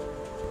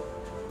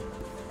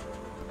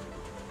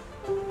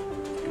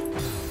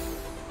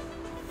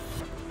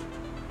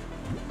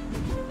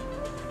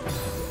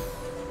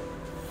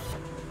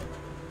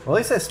 Well, at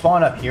least I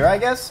spawn up here, I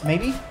guess?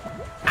 Maybe?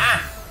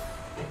 Ah!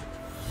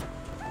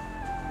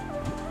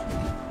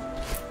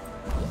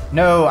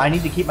 No, I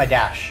need to keep my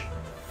dash.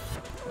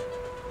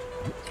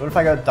 So what if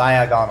I go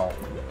diagonal?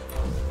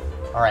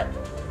 Alright.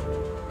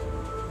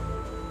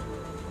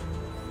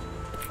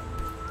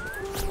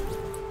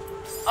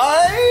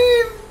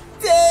 I'm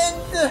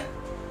dead!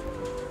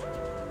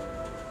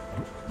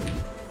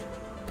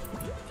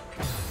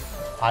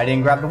 I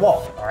didn't grab the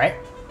wall, alright?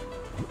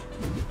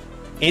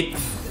 It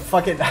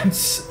fucking...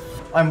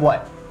 I'm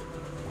what?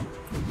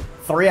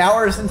 3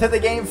 hours into the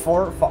game?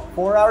 4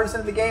 hours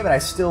into the game, and I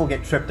still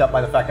get tripped up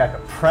by the fact I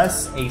have to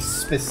press a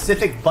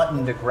specific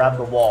button to grab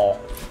the wall.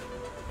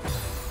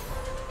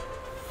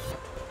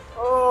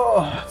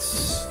 Oh,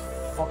 it's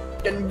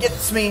fucking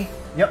gets me.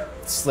 Yep,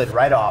 slid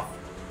right off.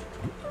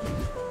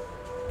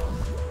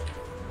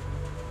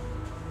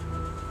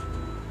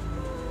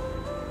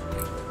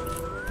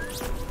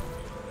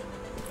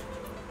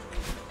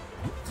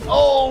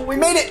 Oh, we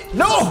made it!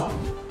 No!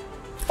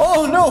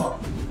 Oh no!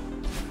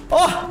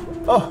 Oh!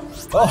 Oh!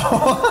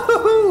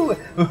 Oh!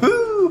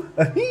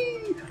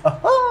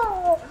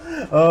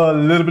 Oh, a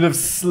little bit of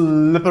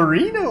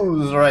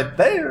slipperinos right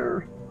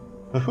there.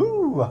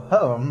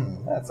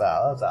 That's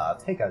a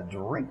take a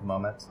drink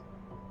moment.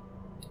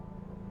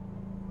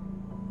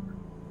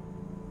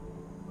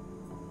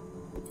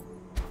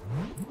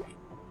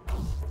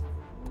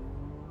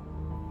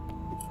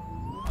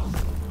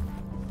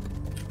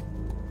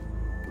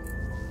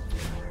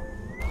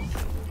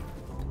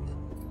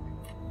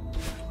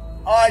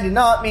 I did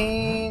not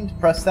mean to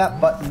press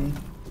that button.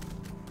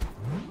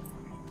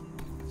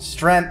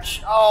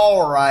 Stretch.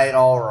 Alright,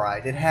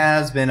 alright. It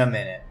has been a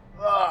minute.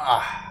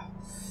 Ugh.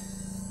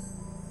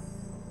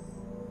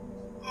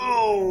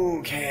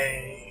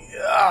 Okay.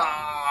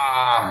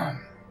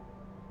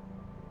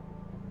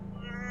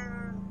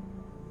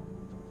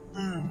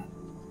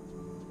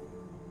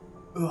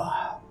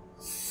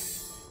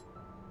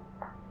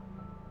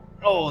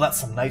 Oh, that's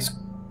some nice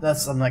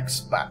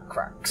back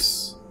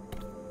cracks.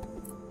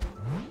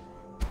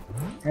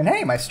 And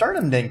hey, my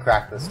sternum didn't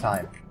crack this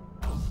time.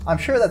 I'm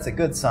sure that's a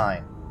good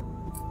sign.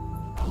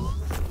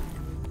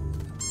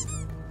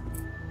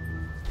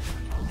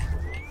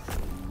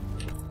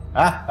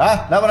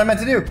 Not what I meant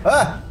to do!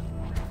 Ah!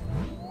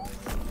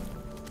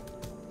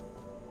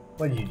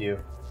 What did you do?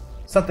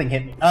 Something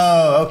hit me.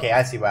 Oh, okay,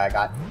 I see what I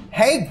got.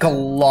 Hey,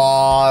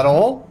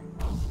 Glottal!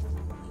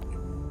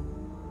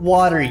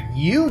 What are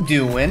you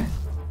doing?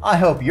 I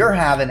hope you're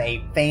having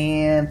a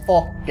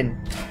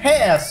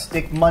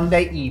fan-fucking-tastic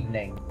Monday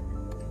evening.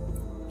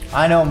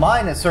 I know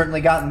mine has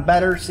certainly gotten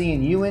better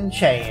seeing you in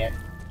chat.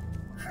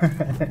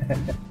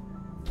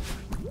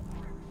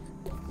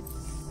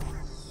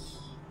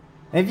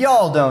 If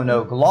y'all don't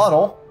know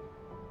Glottal,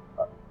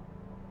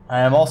 I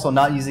am also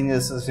not using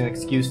this as an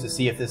excuse to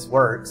see if this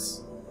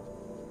works.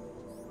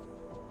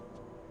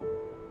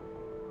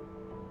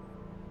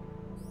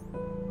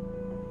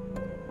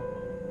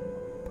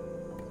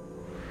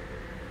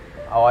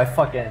 Oh, I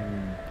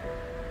fucking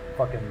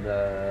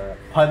the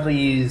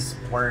Pudley's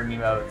worm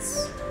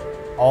emotes.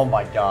 Oh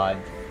my god.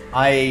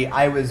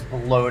 I was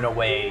blown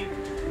away.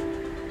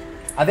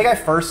 I think I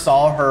first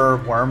saw her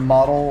worm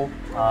model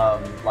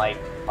like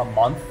a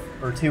month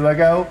or 2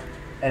 ago,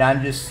 and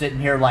I'm just sitting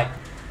here like,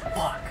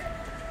 fuck,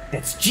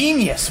 that's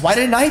genius! Why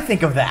didn't I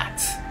think of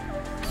that?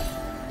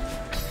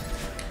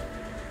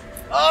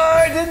 Oh,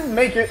 I didn't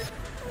make it!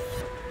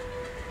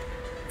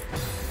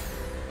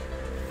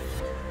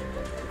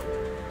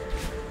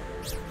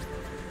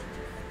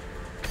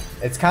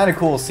 It's kind of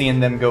cool seeing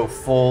them go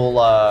full,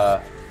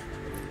 I'm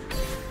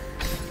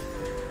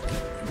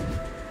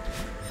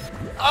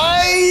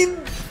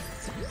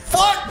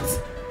fucked!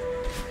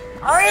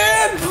 I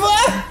am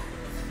fucked!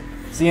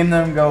 Seeing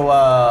them go,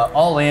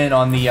 all in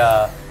on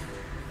the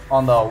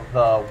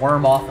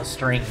worm off a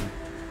string.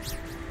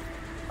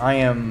 I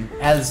am,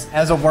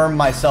 as a worm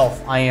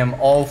myself, I am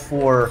all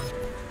for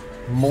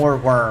more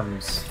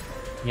worms,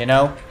 you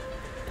know?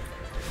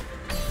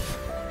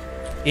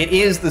 It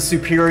is the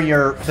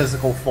superior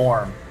physical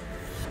form.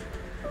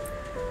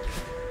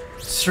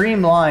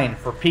 Streamlined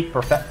for peak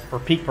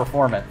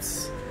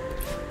performance.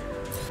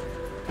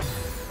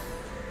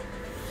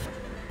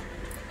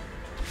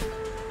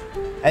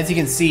 As you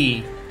can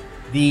see,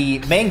 the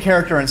main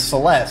character in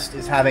Celeste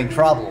is having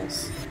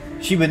troubles.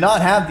 She would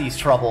not have these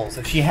troubles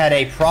if she had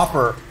a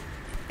proper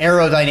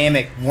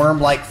aerodynamic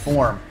worm-like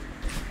form.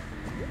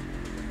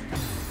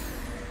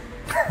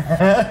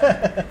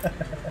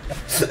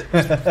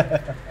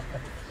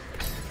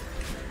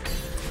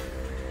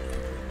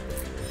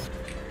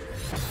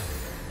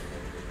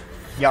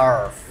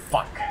 Yar,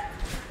 fuck.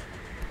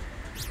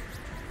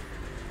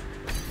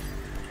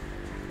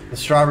 The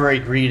strawberry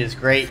greed is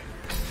great.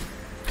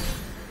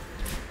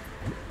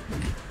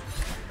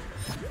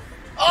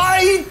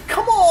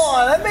 Come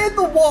on! I made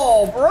the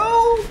wall,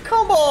 bro!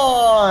 Come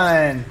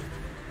on!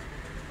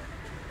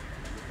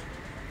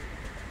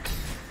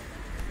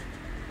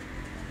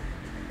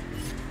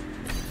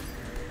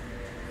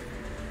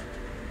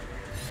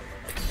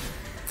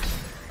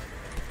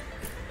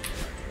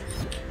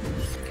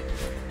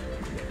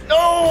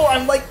 No!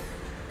 I'm like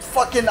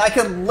fucking, I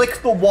can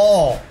lick the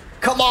wall.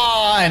 Come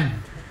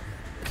on!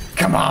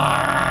 Come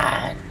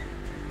on!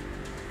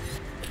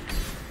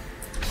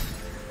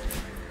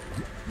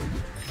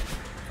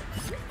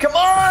 Come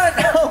on!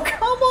 Oh,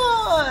 come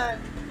on!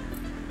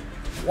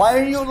 Why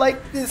are you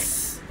like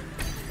this?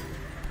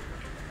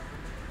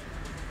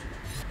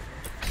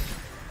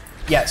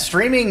 Yeah,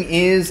 streaming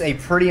is a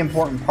pretty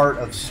important part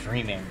of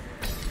streaming.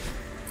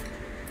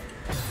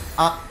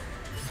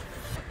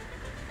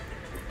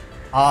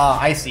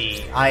 I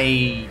see.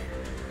 I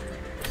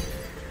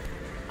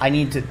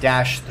need to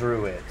dash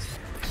through it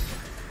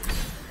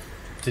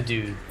to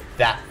do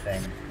that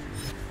thing.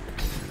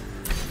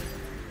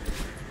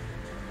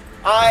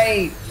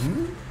 I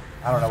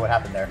don't know what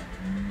happened there.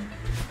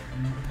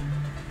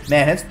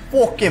 Man, it's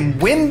fucking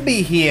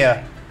windy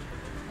here.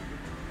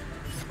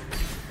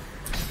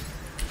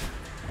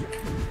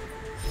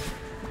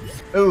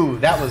 Ooh,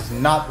 that was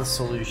not the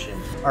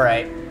solution.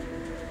 Alright.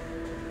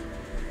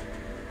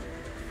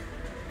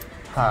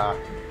 Huh.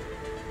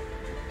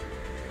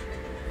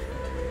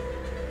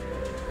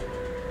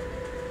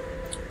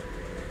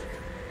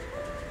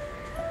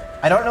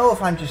 I don't know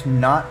if I'm just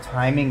not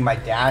timing my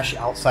dash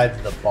outside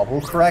of the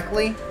bubble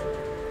correctly.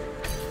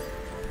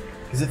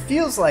 Because it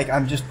feels like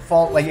I'm just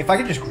like if I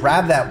could just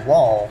grab that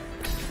wall,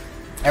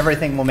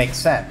 everything will make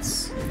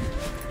sense.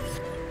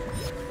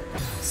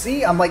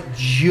 See, I'm like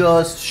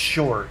just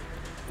short.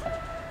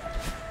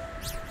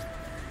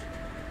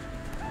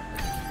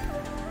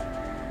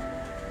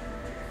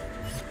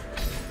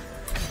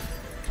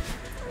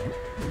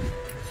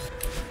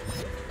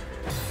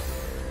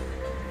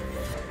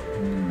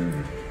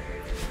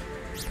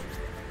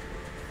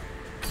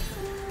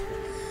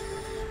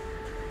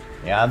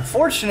 Yeah,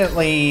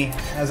 unfortunately,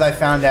 as I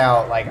found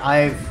out, like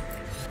I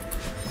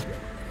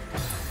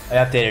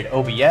updated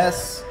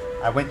OBS.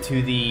 I went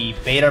to the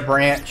beta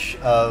branch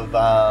of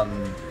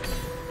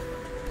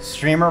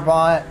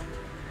StreamerBot.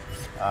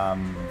 I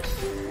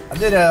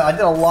did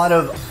a lot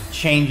of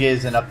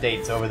changes and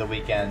updates over the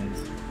weekend,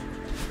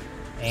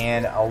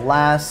 and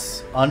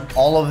alas,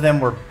 all of them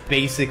were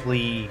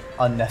basically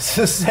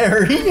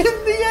unnecessary in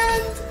the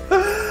end.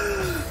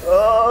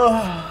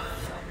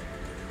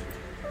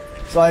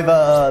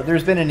 So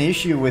there's been an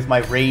issue with my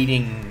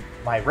raiding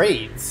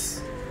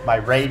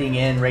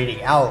in,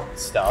 raiding out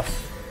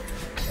stuff,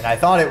 and I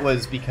thought it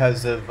was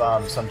because of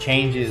some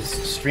changes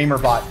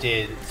StreamerBot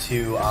did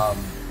to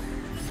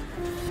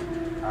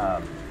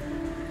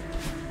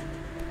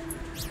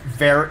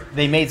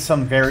they made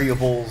some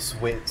variables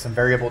with some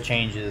variable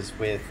changes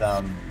with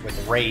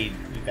raid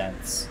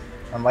events.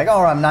 I'm like,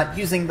 oh, I'm not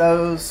using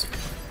those.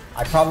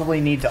 I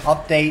probably need to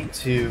update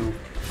to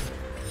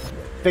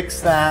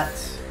fix that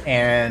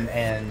and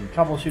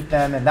troubleshoot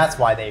them, and that's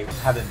why they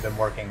haven't been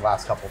working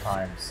last couple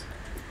times.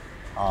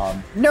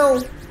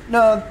 No.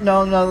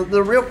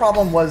 The real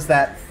problem was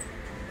that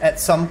at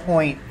some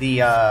point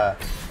the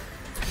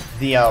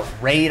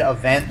raid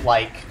event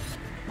like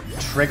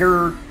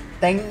trigger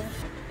thing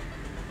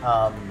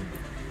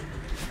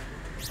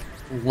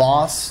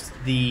lost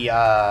the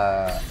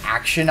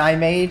action I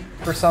made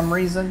for some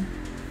reason,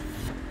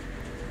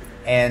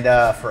 and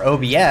for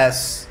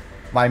OBS,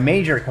 my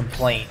major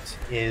complaint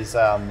is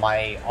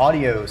my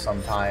audio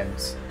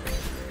sometimes.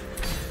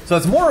 So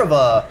it's more of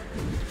a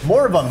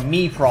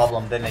me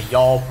problem than a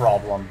y'all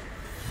problem.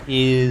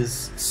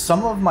 Is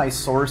some of my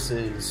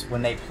sources,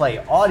 when they play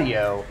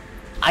audio,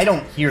 I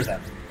don't hear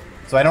them,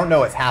 so I don't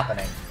know what's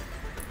happening.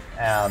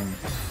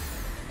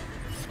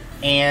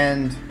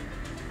 And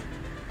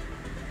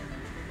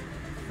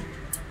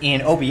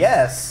in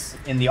OBS,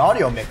 in the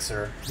audio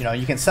mixer, you know,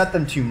 you can set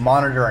them to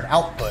monitor and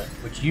output,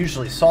 which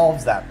usually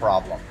solves that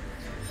problem.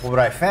 But what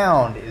I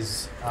found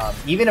is,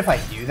 even if I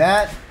do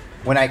that,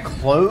 when I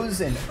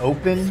close and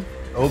open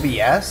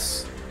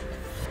OBS,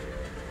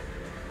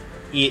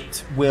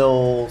 it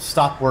will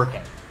stop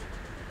working.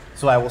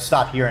 So I will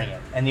stop hearing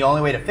it. And the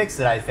only way to fix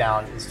it, I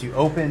found, is to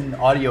open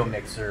Audio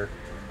Mixer,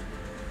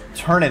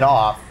 turn it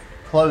off,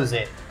 close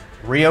it,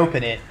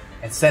 reopen it,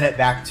 and set it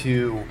back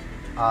to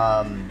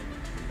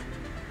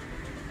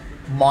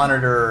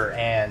monitor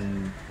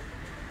and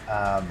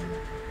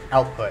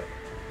output.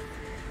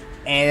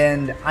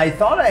 And I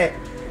thought I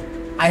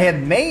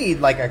had made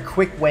like a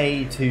quick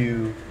way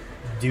to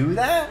do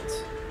that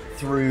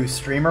through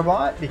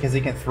StreamerBot, because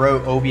it can throw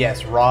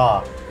OBS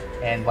raw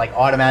and like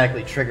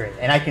automatically trigger it,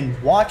 and I can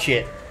watch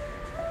it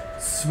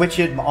switch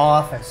him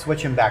off and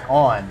switch him back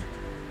on,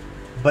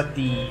 but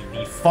the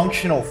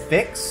functional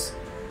fix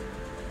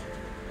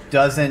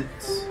doesn't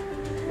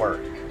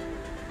work.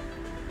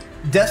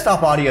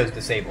 Desktop audio is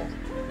disabled.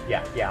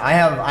 Yeah, I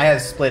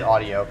have split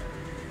audio.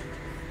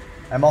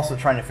 I'm also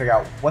trying to figure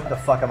out what the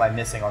fuck am I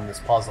missing on this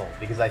puzzle,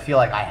 because I feel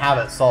like I have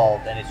it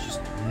solved and it's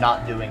just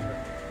not doing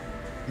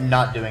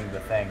the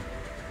thing.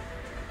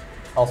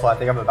 Also, I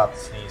think I'm about to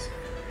sneeze.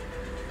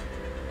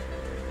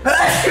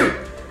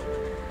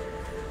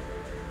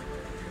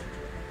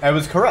 I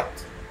was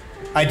correct.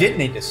 I did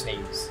need to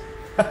sneeze.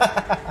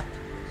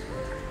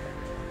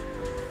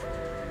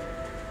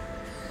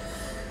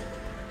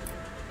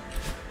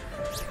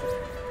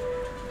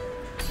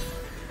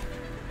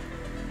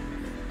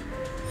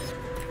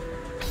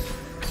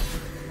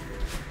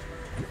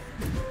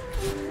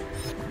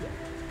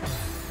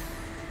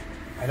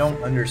 I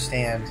don't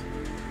understand.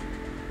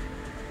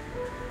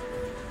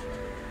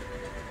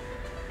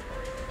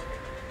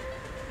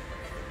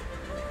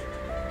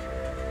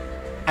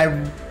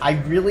 I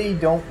really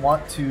don't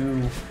want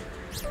to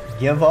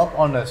give up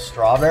on a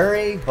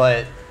strawberry,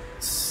 but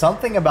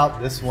something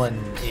about this one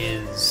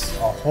is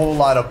a whole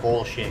lot of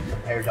bullshit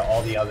compared to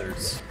all the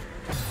others.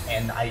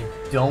 And I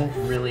don't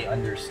really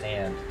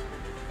understand.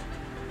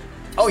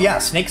 Oh yeah,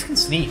 snakes can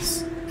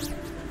sneeze.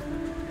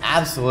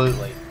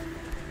 Absolutely.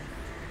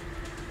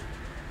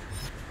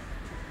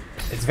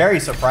 It's very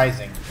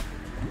surprising.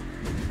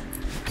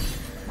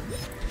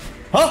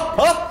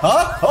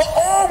 Huh?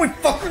 Oh, we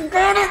fucking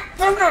got it!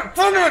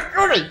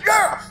 Got it!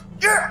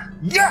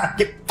 Yeah!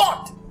 Get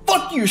fucked!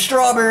 Fuck you,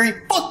 strawberry!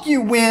 Fuck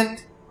you,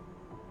 wind!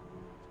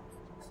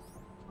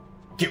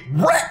 Get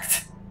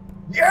wrecked!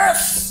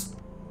 Yes!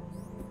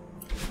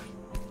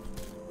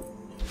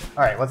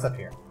 Alright, what's up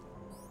here?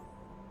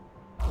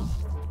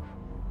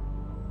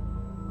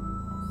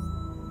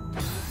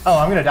 Oh,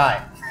 I'm gonna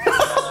die.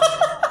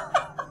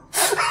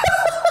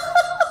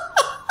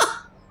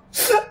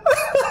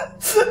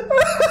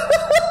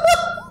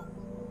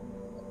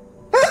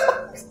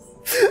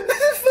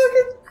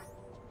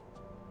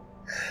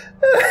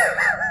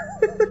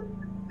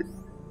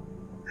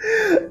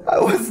 I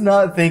was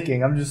not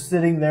thinking. I'm just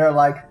sitting there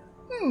like,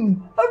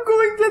 I'm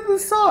going to the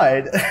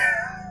side.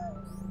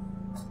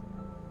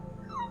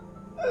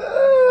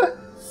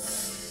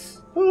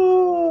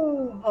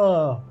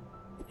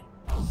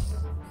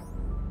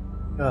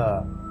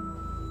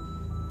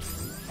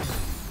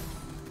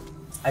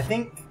 I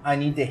think I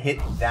need to hit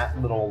that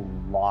little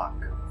lock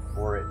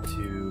for it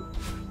to...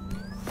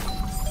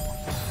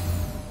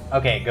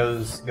 Okay, it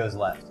goes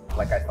left,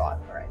 like I thought.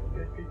 Alright,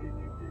 good.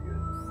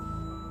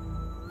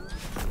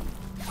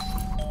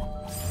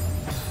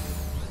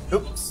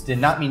 Oops, did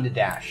not mean to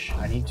dash.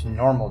 I need to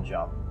normal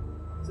jump.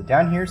 So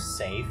down here's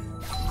safe.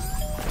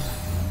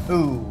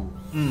 Ooh,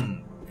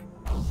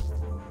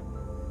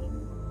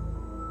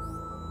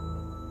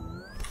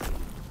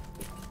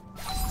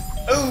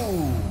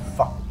 Ooh,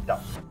 fucked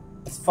up.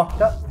 It's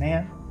fucked up,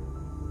 man.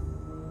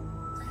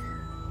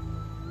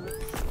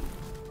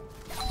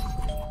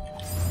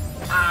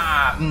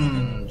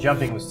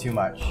 Jumping was too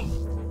much.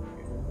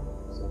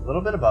 So a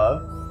little bit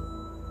above.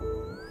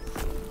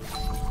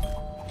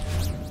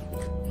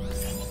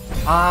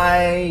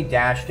 I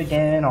dashed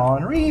again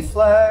on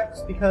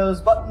reflex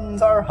because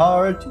buttons are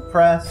hard to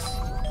press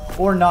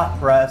or not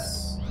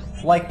press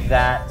like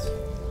that.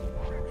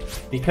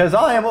 Because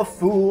I am a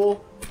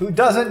fool who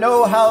doesn't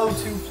know how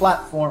to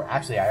platform.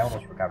 Actually, I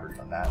almost recovered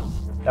from that.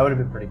 That would have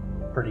been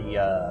pretty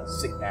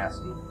sick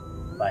nasty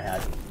if I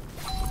had.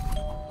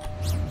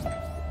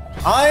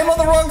 I'm on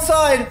the wrong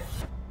side!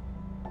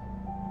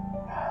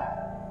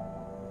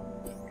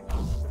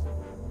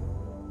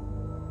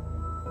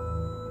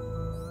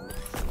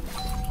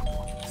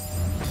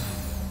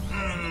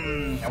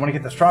 I want to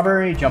get the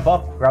strawberry, jump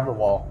up, grab the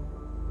wall.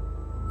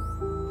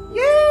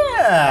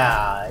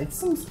 Yeah! It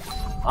seems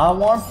I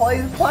want to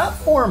play the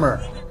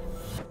platformer.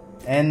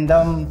 And,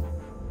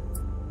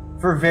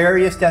 for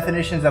various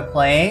definitions of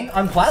playing,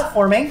 I'm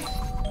platforming.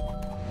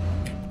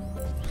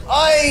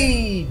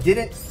 I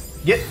didn't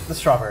get the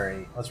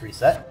strawberry. Let's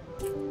reset.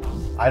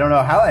 I don't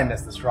know how I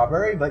missed the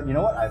strawberry, but you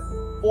know what? I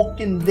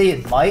fucking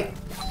did, mate.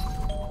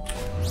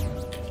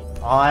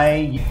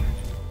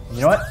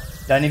 You know what?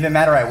 Doesn't even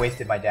matter, I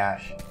wasted my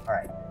dash.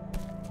 Alright.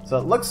 So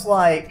it looks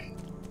like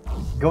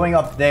going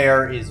up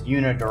there is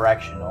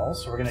unidirectional,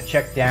 so we're gonna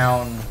check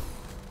down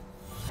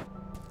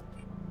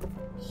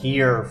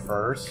here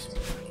first.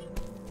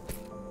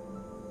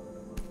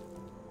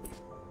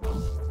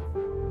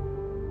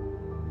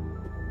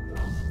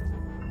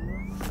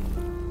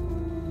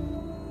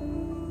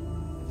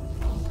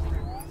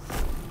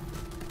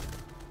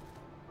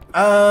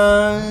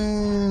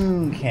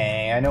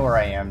 Okay, I know where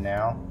I am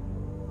now.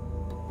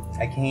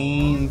 I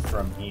came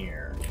from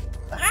here.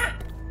 Ah!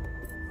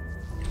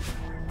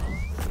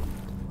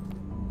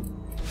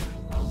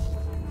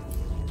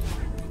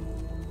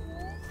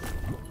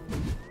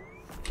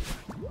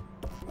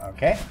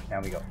 Okay,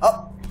 now we go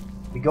up.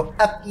 We go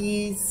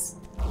uppies.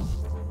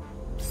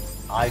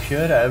 I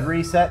should have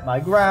reset my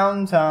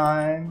ground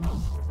time.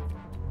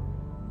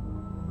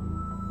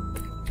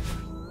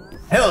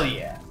 Hell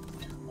yeah!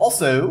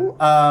 Also,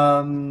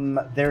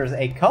 there's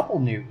a couple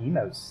new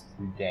emotes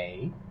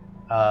today.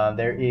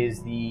 There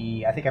is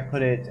the, I think I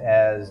put it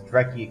as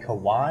Dreki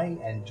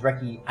Kawaii and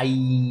Dreki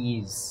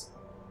Eyes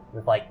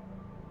with like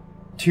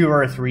 2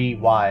 or 3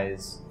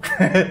 Ys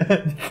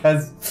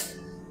because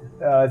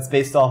it's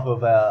based off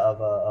of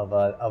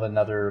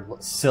another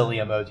silly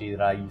emoji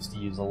that I used to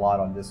use a lot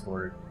on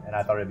Discord, and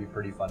I thought it'd be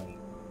pretty funny.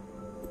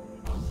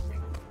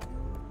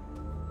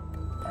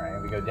 All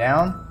right, we go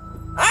down.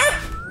 Ah!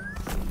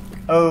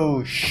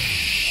 Oh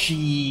shit!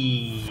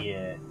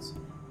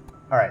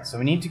 All right, so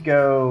we need to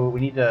go. We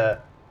need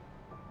to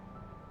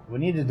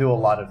do a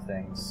lot of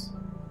things.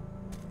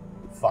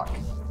 Fuck.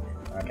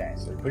 Okay,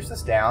 so we push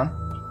this down.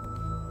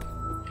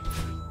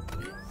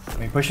 Let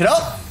me push it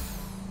up.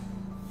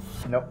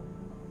 Nope.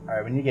 All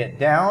right, we need to get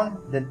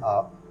down, then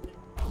up,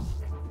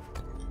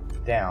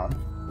 down,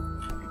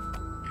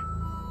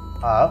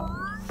 up.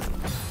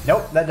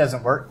 Nope, that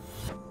doesn't work.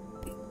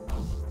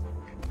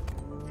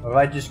 What if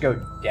I just go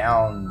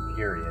down,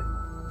 period?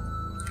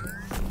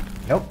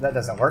 Nope, that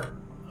doesn't work.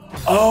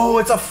 Oh,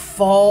 it's a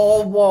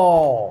fall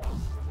wall.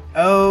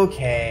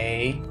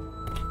 Okay.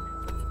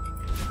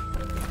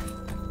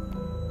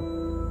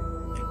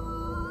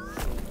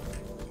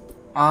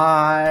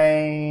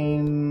 I'm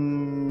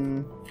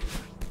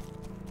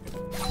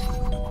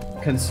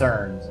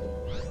concerned.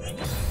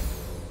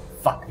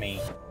 Fuck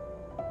me.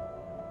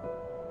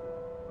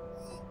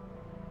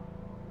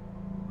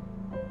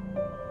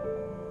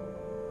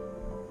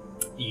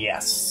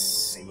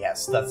 Yes,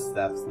 yes, that's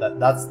that.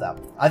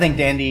 I think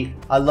Dandy.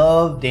 I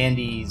love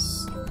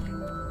Dandy's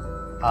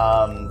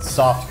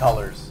soft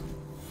colors.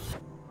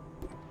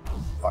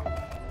 Fuck.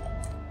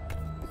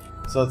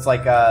 So it's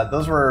like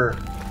those were,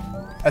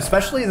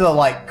 especially the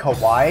like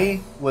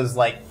kawaii was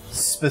like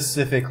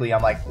specifically.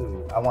 I'm like,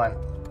 ooh, I want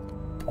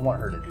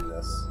her to do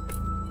this.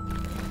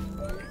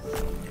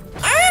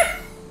 Ah!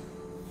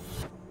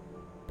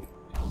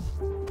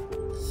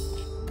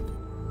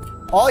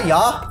 Oh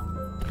yeah.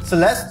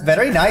 Celeste,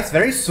 very nice,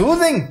 very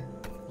soothing.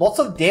 Lots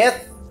of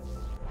death.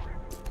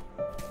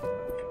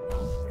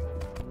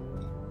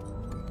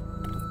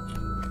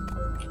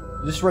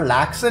 Just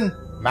relaxing,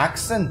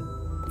 maxing,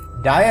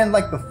 dying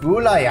like the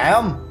fool I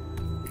am.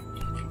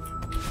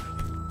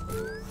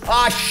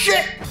 Ah,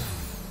 shit!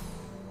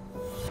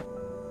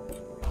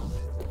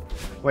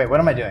 Wait, what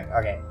am I doing?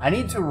 Okay, I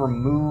need to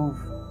remove...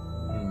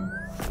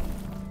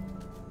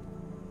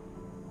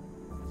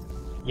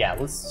 Yeah,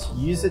 let's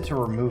use it to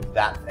remove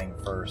that thing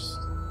first.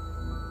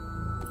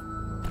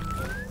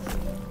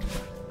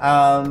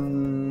 Alright,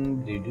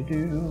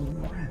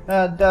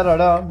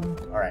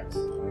 so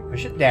we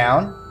push it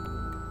down.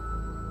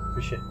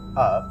 Push it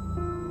up.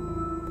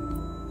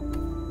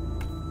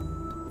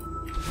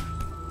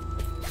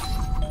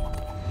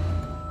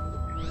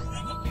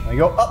 We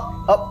go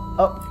up, up,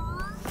 up.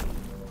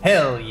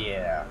 Hell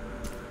yeah.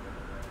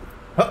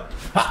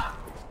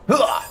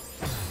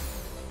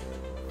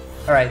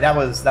 Alright, that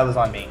was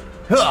on me.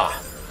 That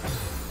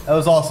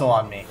was also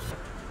on me.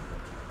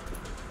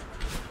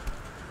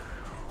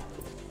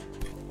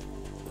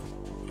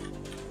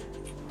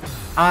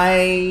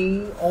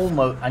 I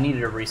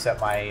needed to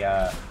reset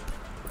my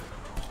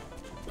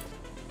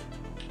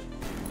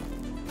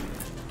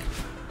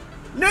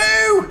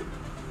No!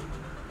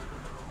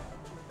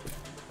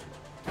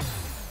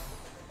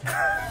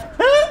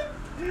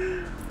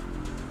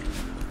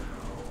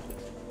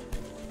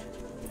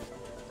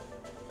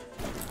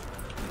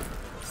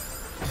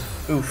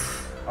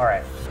 Oof.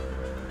 Alright.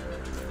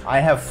 I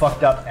have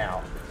fucked up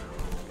now.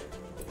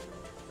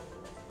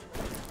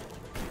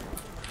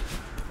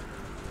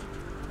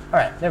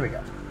 Alright, there we go.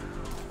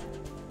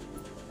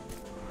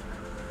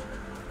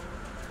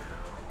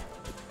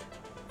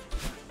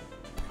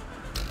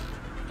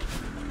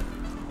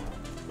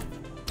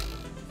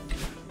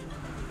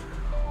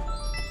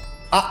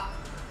 Ah!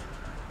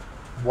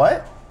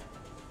 What?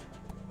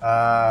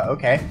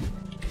 Okay.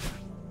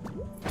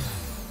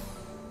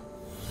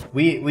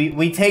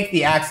 We take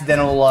the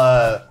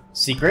accidental,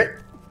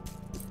 secret.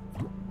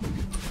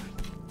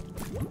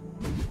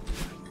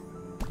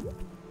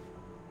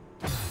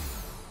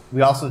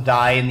 We also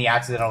die in the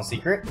accidental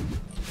secret.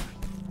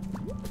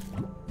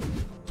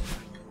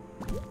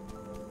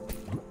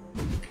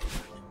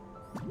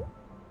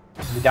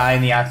 We die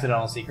in the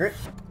accidental secret.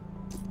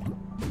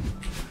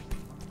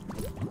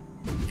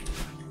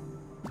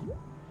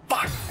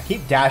 Fuck! I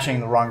keep dashing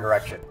in the wrong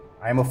direction.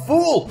 I am a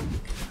fool!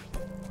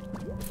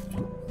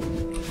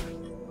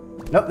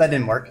 Nope, that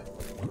didn't work.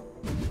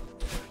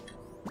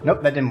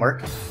 Nope, that didn't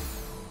work.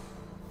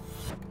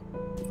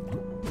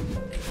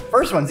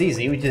 First one's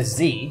easy, which is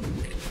Z.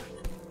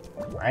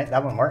 Alright,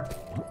 that one worked.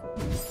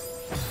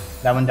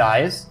 That one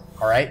dies.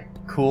 Alright,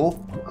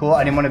 cool. Cool.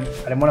 I didn't want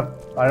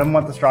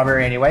the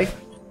strawberry anyway.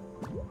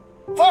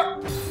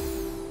 Fuck!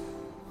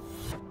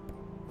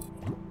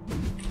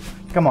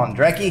 Come on,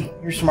 Dreki.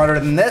 You're smarter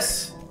than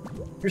this.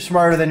 You're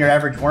smarter than your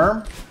average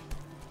worm.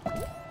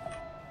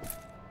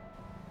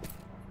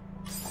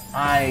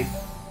 I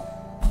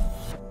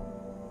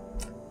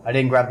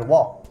didn't grab the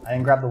wall. I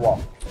didn't grab the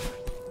wall.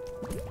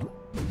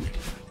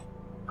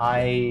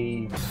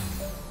 Come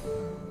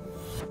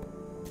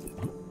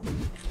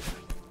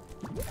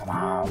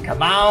on,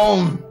 come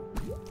on!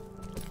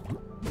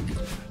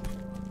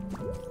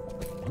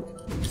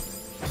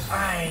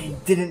 I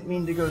didn't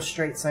mean to go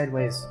straight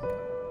sideways.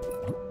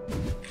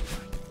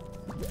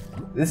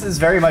 This is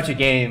very much a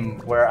game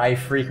where I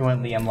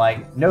frequently am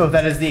like, no,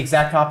 that is the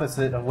exact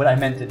opposite of what I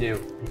meant to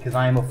do, because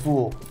I am a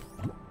fool.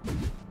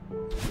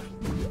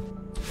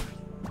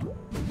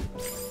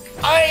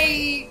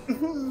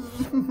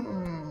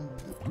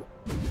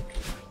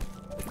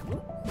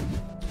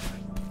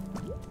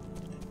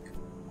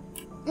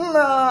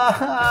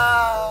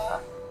 Nah.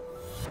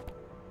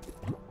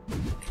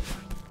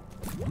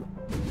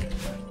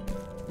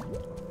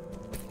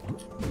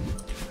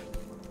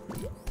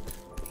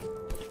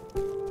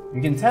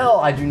 You can tell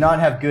I do not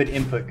have good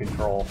input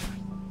control.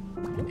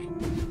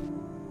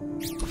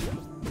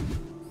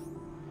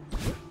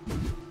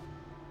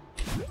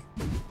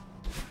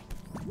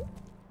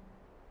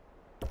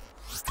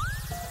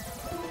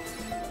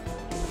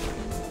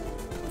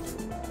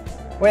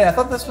 Wait, I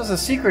thought this was a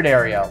secret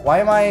area. Why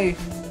am I...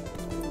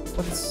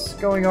 What's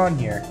going on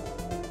here?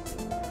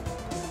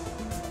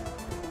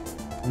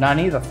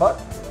 Nani, the fuck?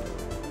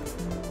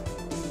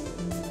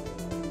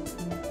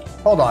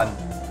 Hold on.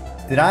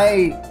 Did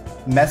I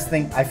mess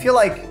things? I feel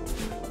like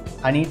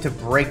I need to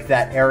break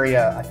that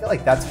area. I feel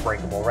like that's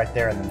breakable right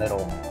there in the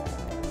middle.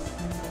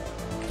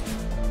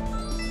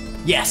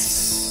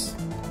 Yes!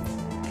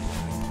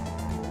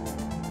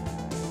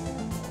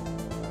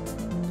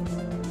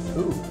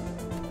 Ooh.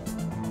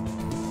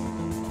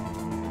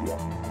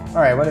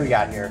 Alright, what do we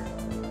got here?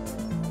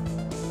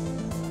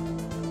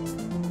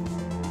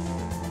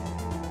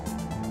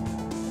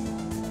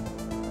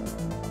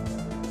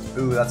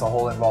 Ooh, that's a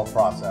whole involved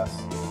process.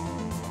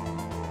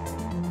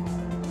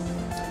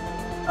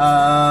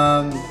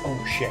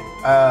 Oh shit.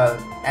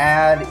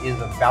 Ad is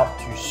about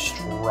to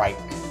strike,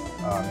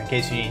 in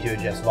case you need to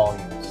adjust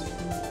volumes.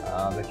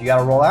 If you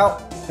gotta roll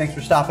out, thanks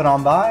for stopping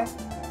on by.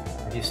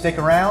 If you stick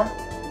around,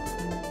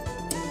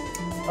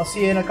 I'll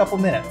see you in a couple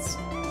minutes.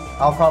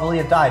 I'll probably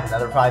have died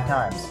another 5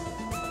 times.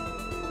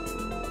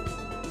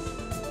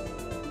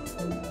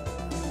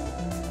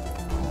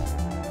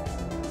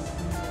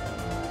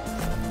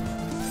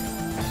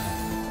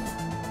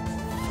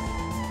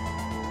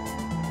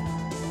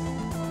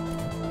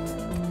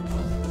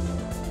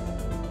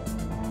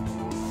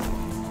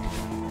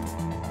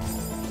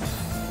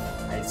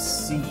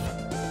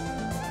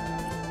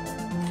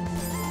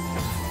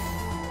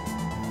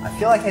 I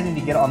feel like I need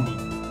to get on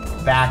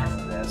the back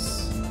of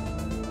this.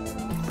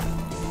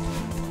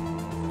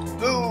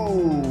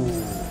 Ooh!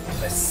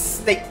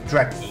 Mistake,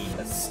 Dreki.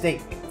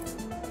 Mistake.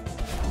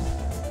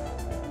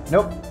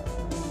 Nope.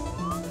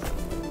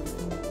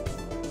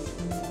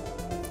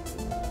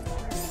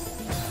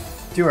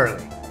 Too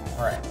early.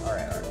 Alright,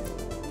 alright, alright.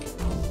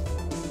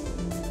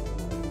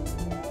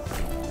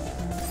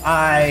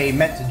 I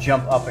meant to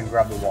jump up and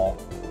grab the wall.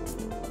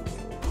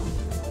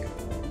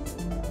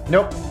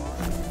 Nope.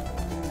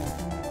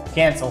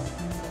 Cancel.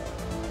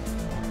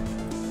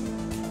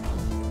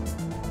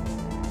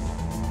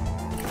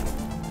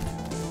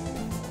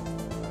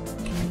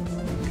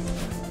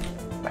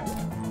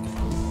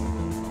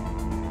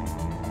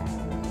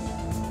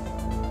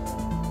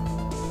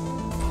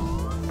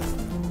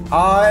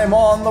 I'm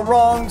on the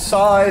wrong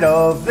side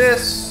of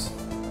this.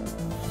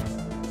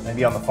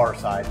 Maybe on the far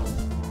side.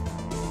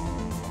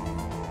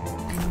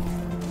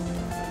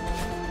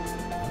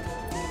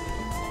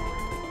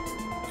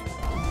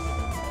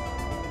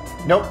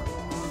 Nope.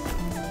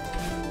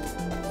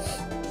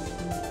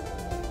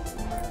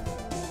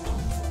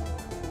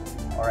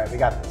 Alright, we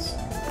got this.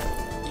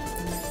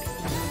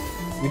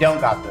 We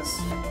don't got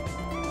this.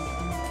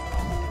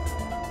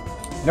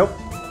 Nope.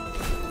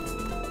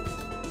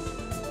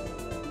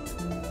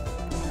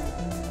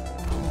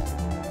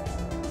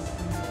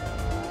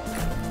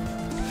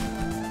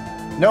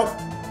 Nope.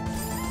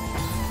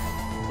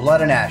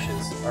 Blood and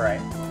ashes. Alright.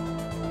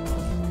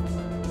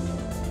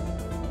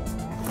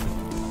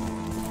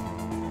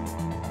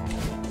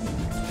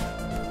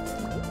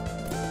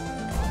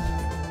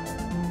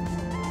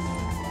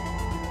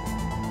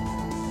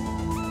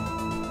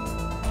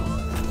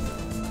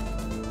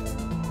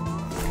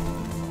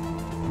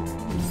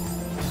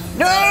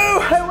 No!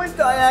 I went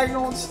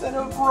diagonal instead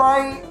of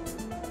right.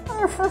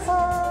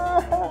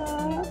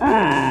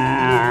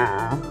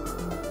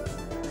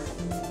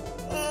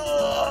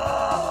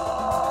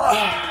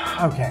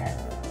 Okay.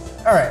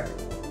 Alright.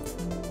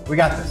 We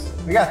got this.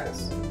 We got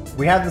this.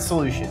 We have the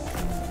solution.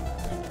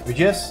 We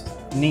just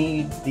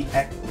need the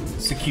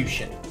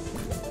execution.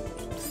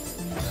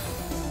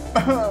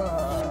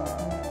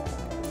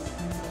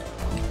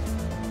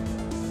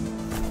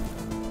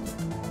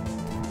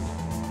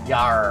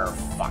 Yar,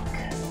 fuck.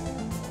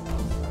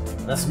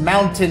 This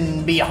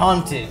mountain be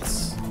haunted.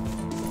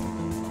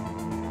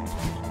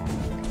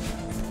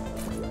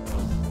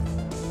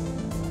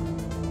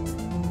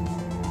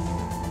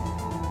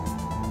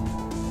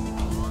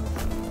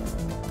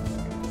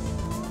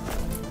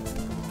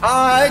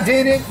 I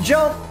didn't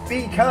jump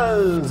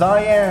Because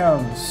I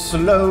am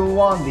slow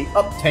on the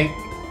uptake.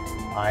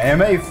 I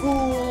am a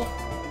fool.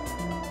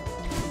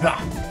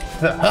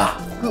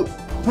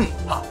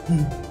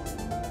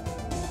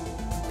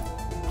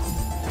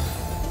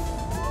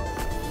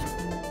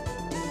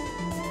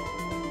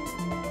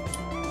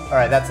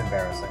 Alright, that's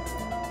embarrassing.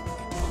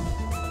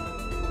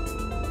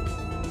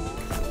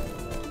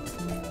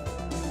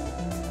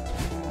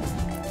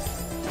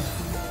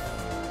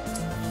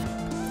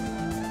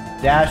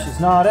 Dash is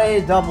not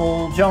a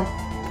double jump.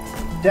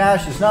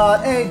 Dash is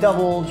not a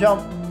double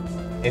jump.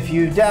 If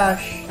you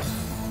dash,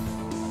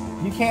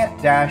 you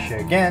can't dash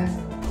again.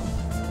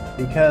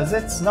 Because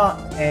it's not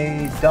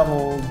a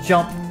double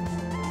jump.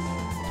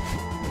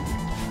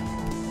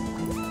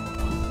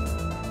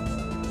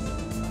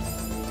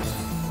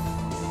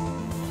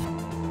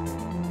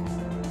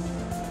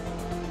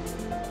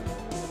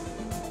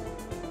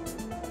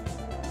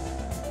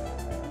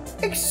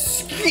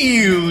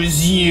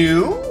 Excuse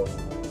you?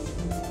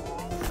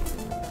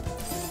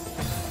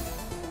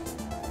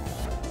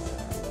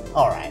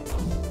 Alright.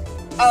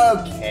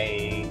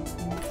 Okay.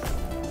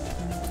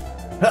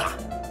 Ha!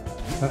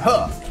 Ha!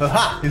 Ha!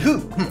 Ha! Hoo!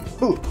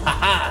 Hoo! Ha!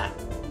 Ha!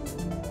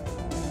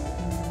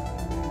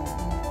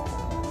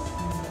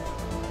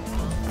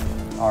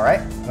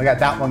 Alright, we got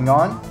that one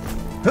gone.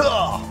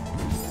 Ugh.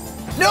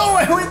 No,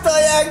 I went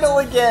diagonal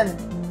again!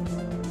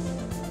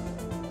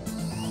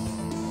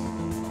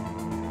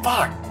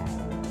 Fuck!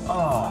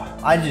 Oh,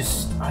 I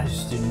just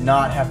do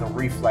not have the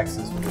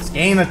reflexes for this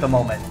game at the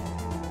moment.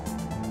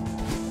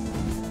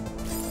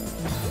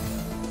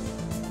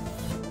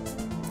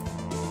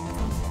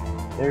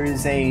 There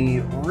is a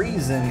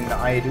reason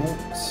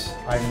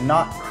I'm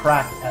not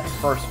cracked at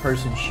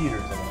first-person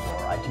shooters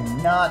anymore. I do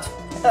not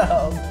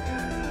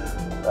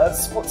have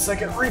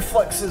split-second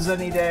reflexes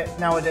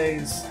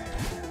nowadays.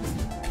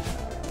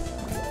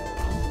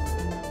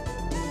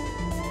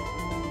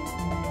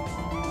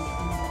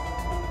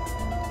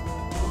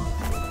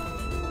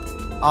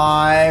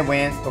 I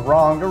went the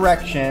wrong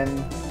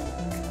direction.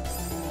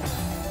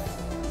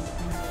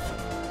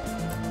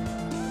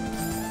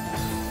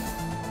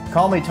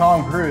 Call me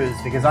Tom Cruise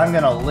because I'm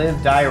gonna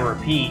live, die,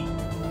 repeat.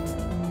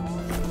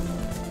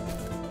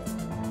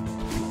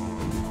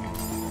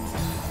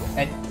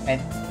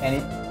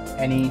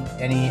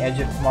 Any Edge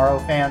of Tomorrow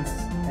fans?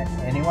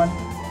 Anyone?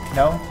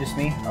 No? Just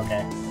me?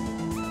 Okay.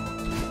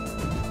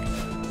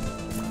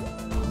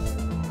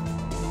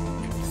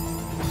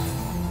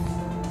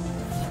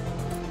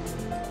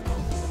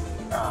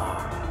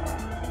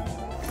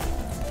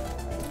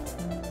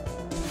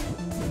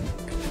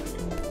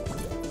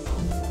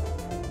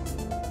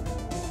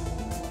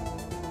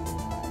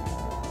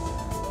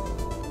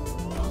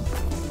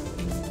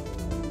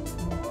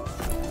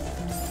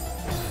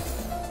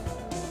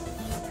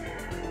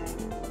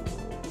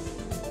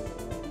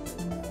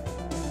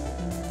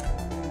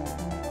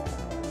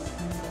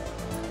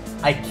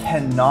 I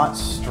cannot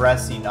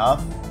stress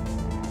enough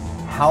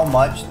how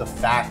much the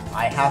fact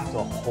I have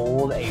to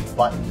hold a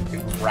button to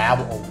grab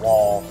a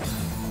wall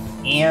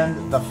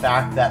and the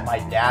fact that my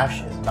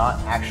dash is not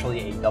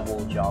actually a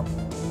double jump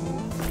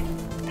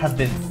have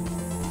been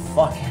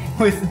fucking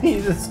with me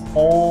this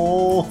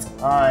whole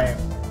time.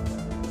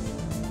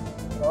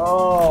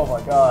 Oh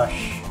my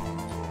gosh.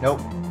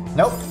 Nope.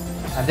 Nope.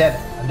 I'm dead.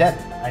 I'm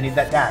dead. I need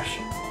that dash.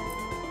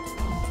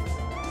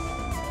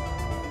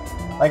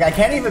 Like, I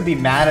can't even be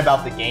mad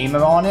about the game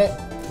on it.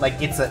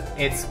 Like, it's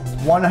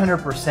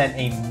 100%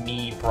 a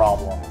me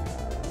problem.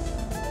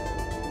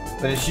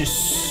 But it's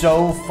just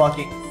so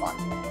fucking fun.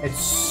 It's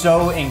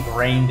so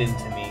ingrained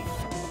into me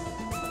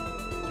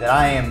that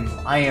I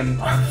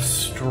am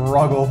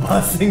struggle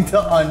busting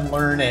to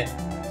unlearn it.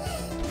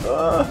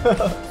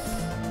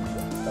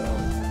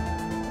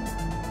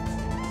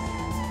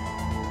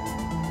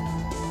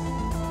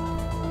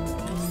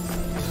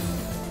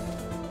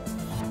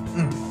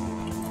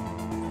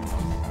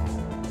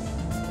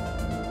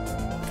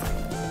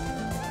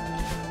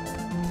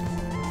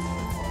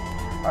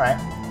 Alright,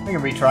 we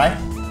can retry.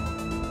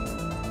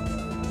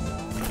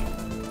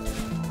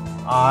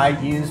 I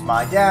use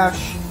my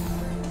dash.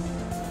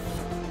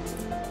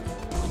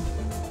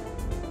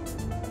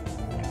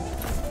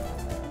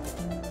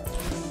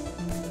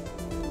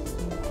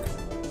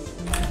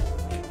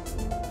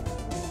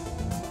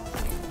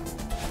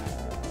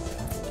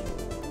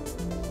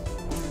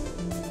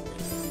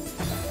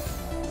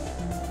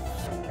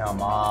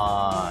 Come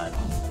on.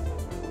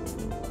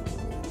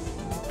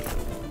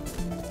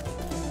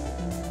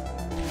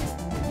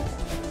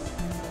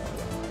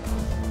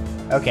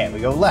 Okay, we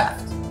go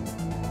left.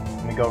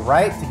 And we go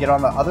right to get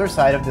on the other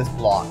side of this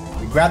block.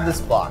 We grab this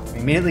block.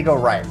 We immediately go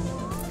right.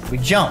 We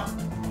jump.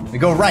 We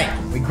go right.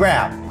 We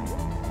grab.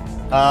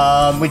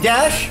 We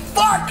dash.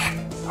 Fuck!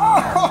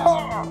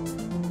 Oh!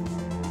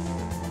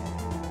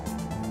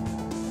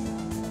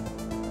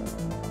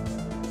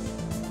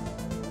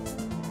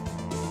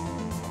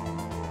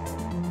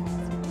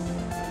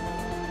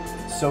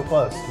 So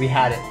close. We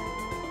had it.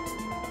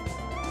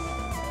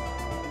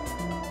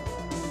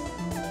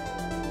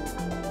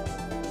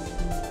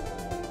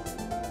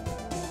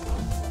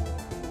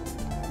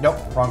 Nope,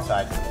 wrong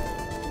side.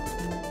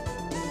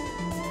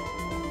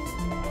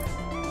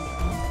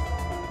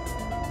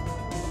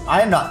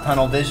 I am not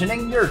tunnel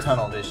visioning, you're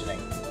tunnel visioning.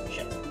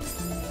 Shit.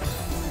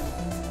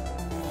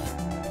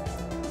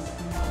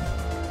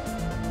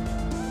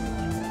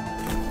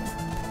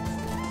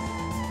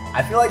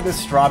 I feel like this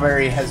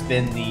strawberry has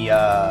been the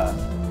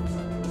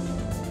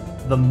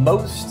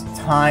most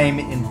time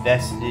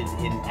invested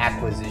in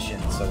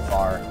acquisition so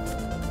far.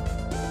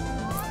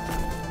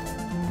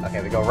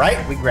 Okay, we go right,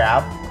 we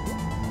grab.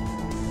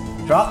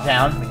 Drop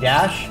down, we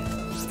dash.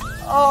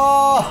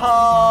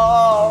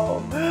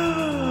 Oh,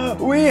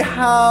 we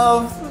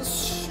have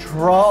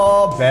strawberry.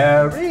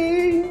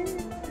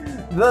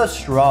 The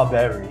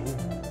strawberry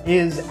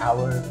is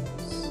ours.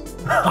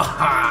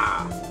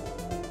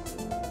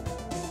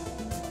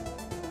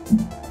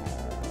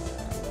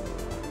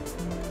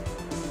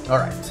 All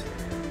right.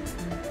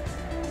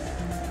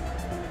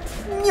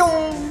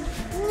 Nyong,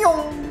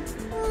 nyong,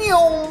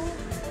 nyong.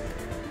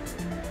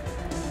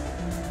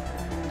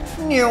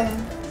 Nyong,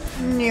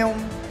 nyong.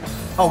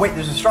 Oh wait,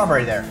 there's a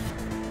strawberry there.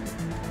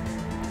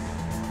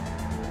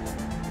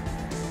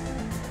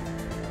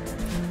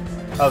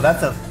 Oh,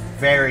 that's a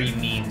very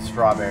mean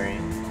strawberry.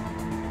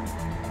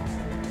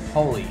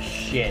 Holy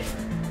shit.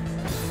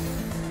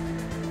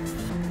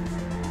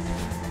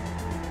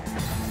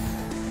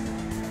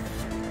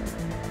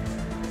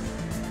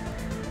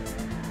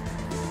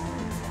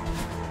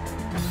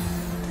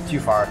 Too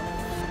far.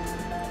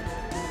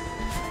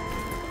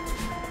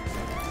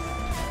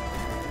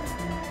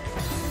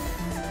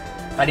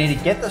 I need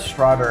to get the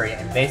strawberry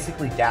and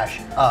basically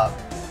dash up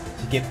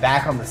to get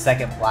back on the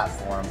second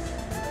platform.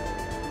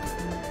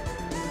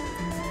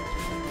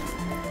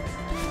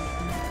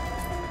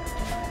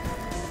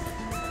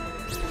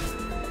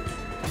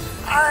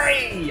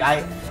 Ay!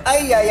 Ay! Ay!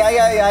 Ay! Ay!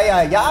 Ay! Ay!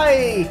 Ay!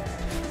 Ay!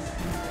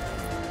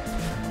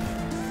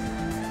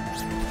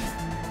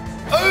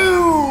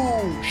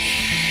 Oh!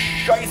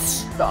 Scheisse!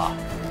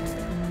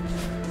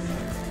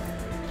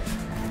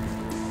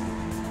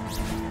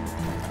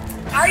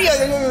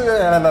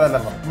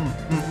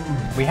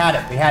 We had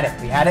it, we had it,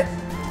 we had it.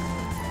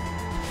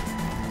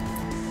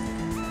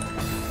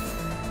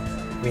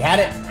 We had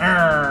it.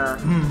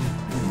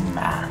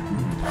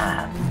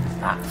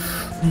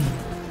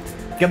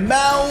 Come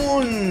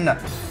on,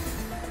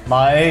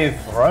 my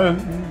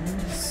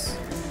friends.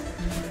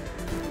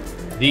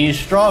 The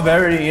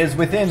strawberry is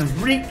within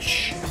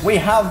reach. We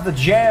have the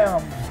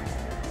jam.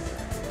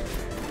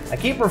 I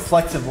keep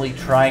reflexively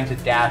trying to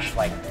dash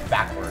like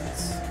backwards.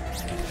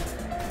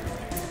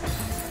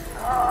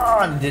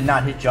 Did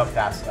not hit jump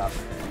fast enough.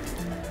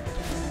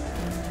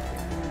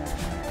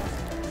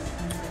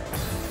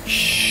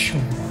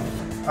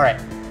 Alright,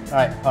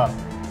 alright,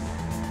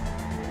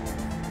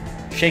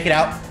 shake it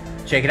out,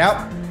 shake it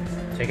out,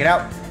 shake it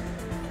out.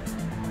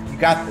 You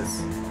got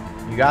this.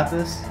 You got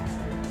this.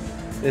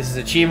 This is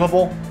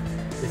achievable.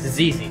 This is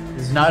easy.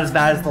 This is not as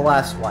bad as the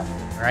last one.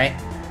 Alright?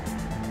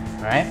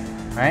 Alright?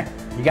 Alright?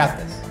 You got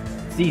this.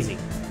 It's easy.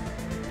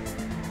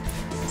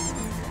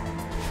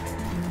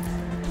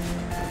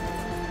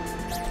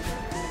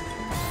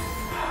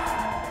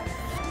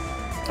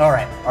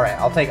 Alright, alright,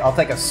 I'll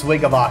take a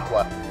swig of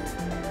aqua.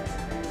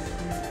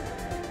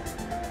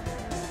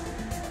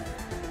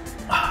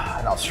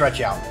 And I'll stretch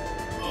out.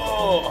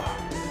 Oh.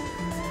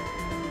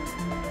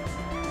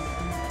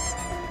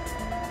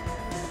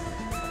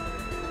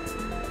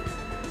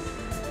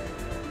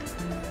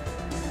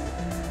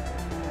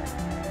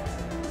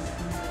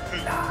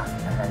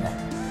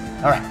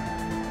 Alright.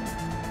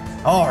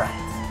 Alright.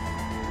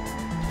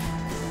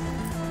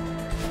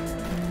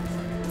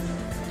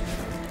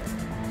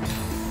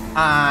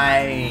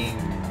 I'm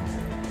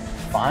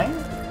fine.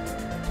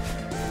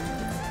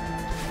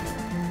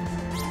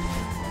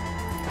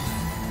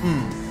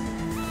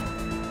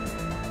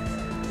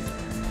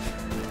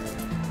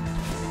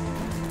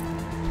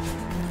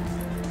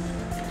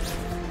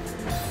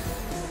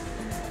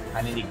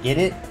 I need to get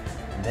it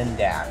and then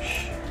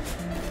dash.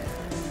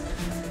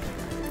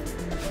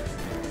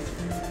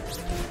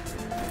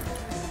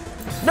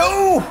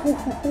 No!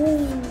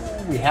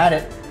 We had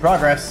it.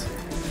 Progress.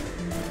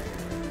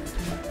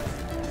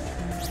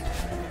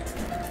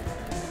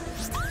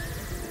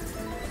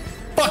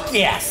 Fuck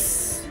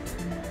yes!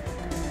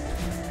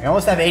 We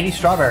almost have 80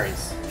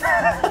 strawberries.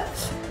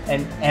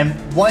 and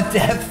one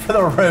death for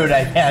the road,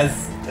 I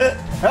guess.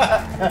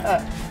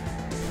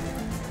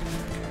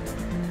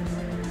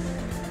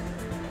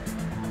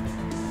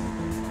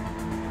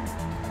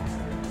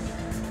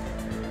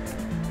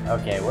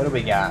 Okay, what do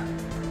we got?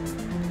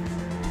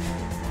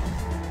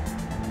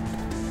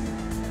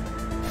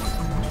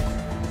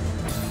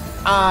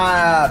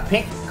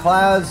 Pink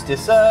clouds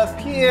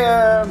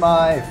disappear,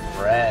 my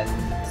friends.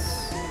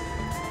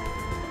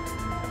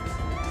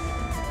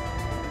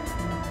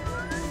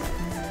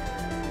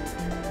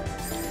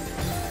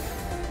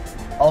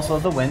 Also,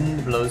 the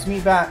wind blows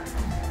me back.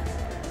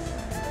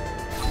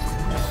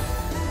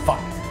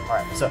 Fuck.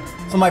 Alright, so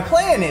my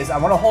plan is I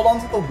want to hold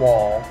on to the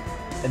wall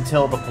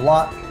until the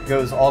block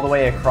goes all the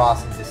way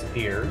across and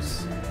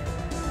disappears.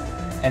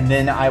 And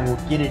then I will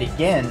get it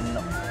again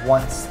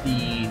once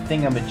the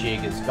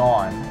thingamajig is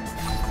gone.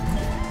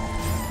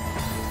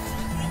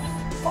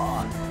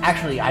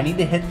 Actually, I need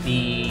to hit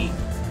the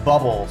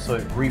bubble so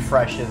it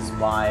refreshes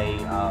my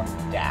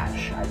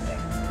dash, I think.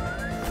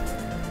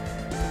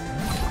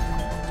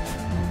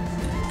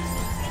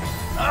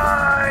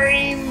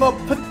 I'm a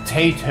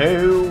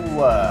potato.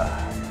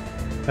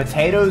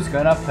 Potato's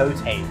gonna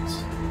potate.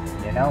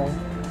 You know?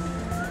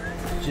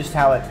 Just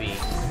how it be.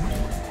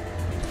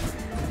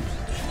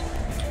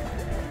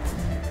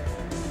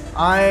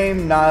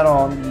 I'm not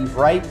on the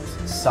right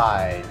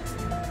side.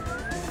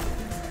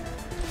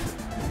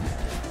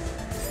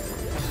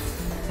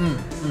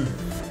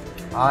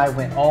 I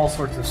went all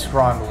sorts of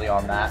scrongly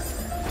on that.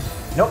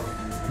 Nope.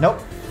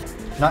 Nope.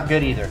 Not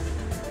good either.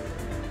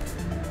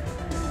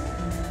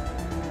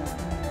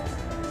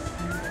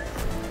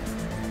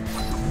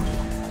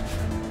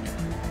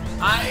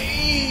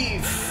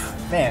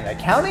 Man,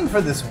 accounting for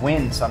this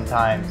win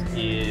sometimes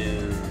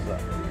is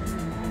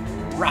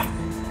rough.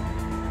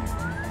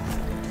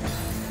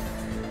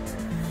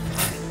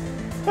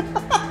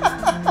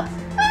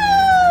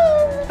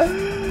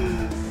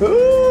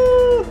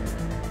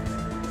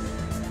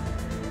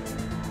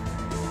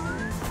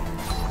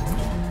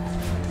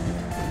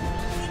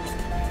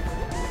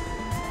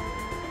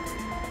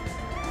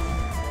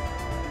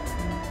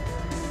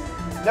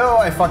 No,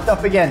 I fucked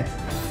up again.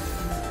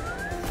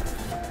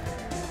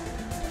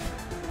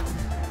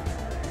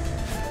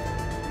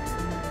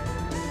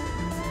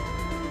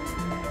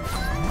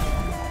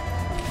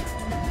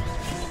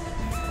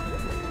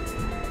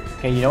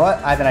 Okay, you know what?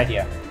 I have an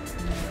idea.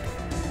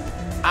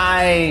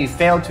 I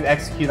failed to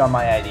execute on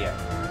my idea.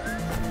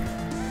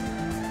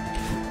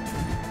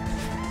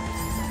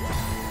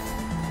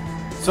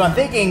 So I'm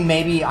thinking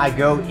maybe I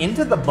go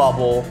into the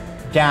bubble,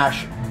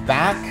 dash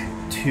back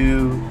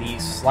to the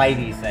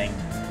slidey thing,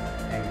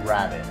 and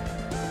grab it.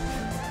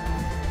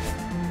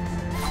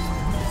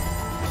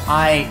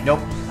 Nope.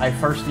 I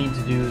first need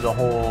to do the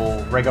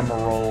whole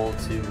rigmarole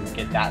to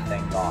get that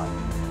thing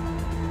gone.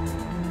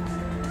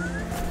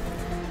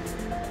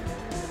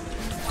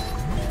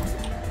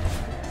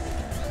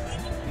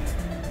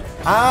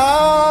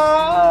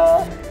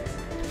 Ah!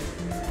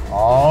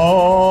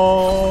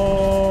 Oh!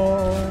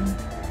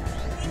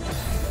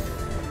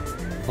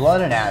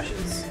 Blood and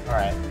ashes.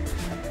 Alright.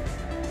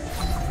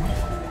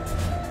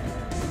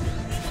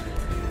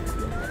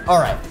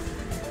 Alright.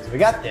 So we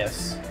got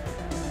this.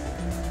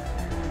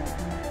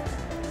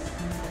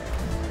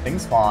 Thing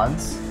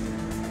spawns.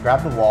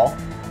 Grab the wall.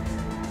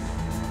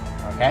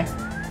 Okay.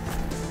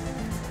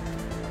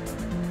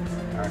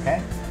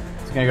 Okay.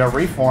 It's gonna go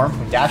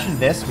reform. We dash in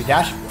this. We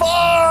dash.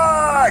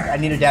 Fuck! I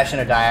need to dash in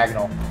a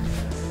diagonal.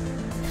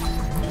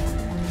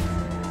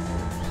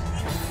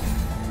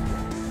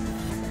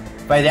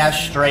 If I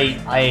dash straight,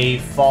 I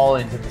fall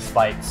into the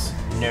spikes.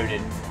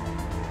 Noted.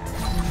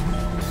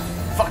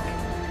 Fuck.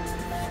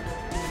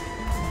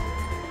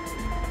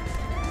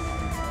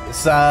 It's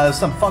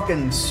some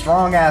fucking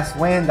strong ass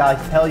wind, I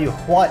tell you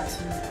what.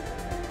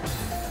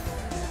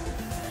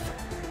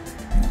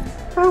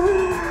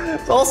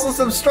 It's also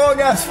some strong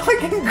ass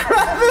fucking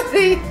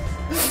gravity.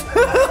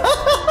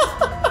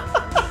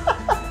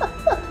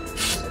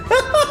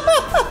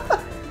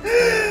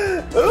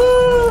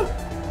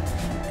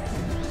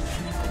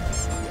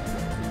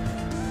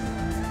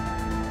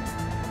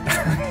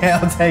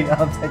 Okay,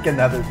 I'll take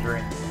another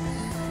drink.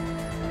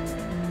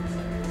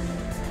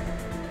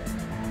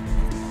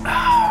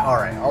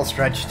 Alright, I'll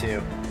stretch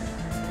too.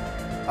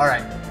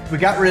 Alright, we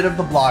got rid of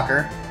the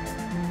blocker.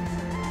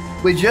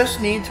 We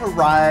just need to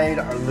ride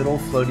our little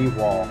floaty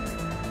wall.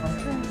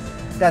 Okay.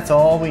 That's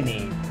all we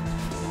need.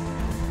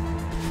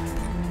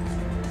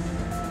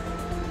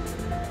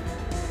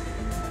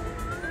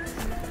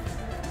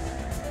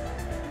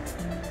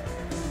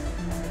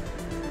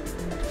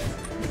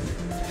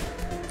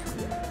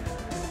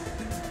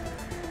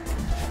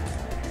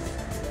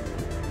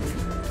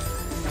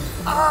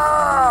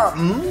 Ah!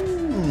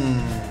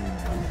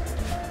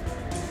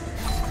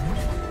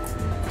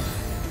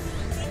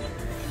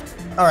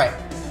 Alright.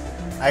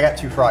 I got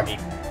too froggy.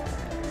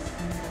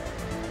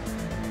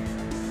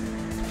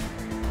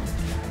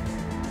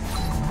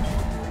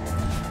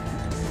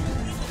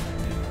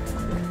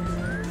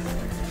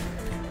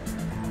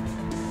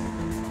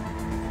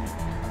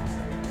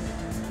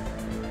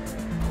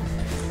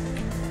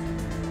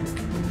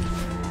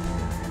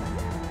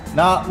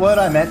 Not what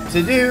I meant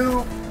to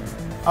do.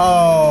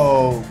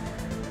 Oh.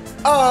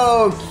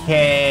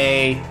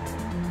 Okay.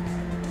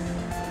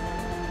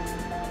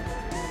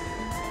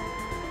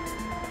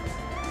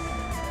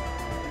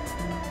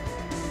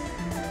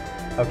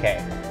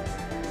 Okay.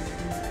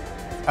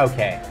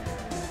 Okay.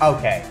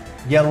 Okay.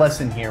 Yeah,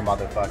 listen here,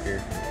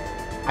 motherfucker.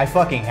 I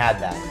fucking had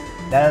that.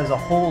 That is a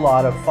whole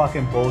lot of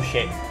fucking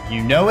bullshit.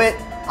 You know it.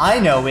 I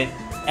know it.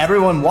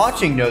 Everyone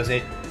watching knows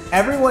it.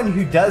 Everyone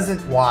who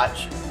doesn't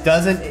watch,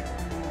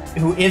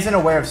 who isn't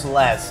aware of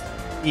Celeste,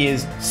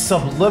 is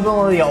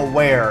subliminally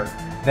aware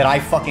that I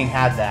fucking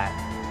had that.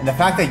 And the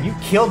fact that you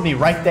killed me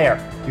right there.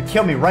 You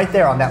killed me right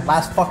there on that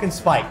last fucking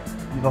spike.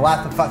 The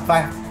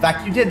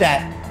fact you did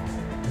that,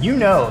 you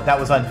know that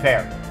was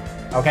unfair.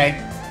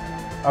 Okay?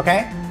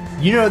 Okay?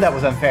 You know that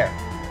was unfair.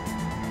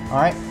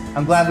 Alright?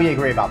 I'm glad we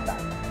agree about that.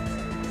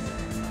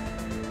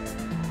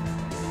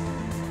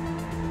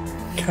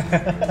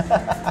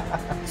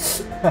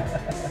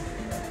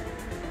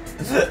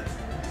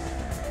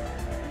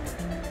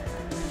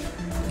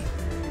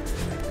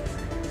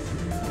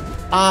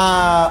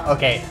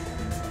 Okay.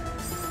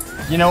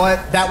 You know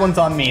what? That one's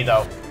on me,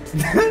 though.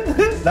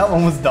 That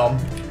one was dumb.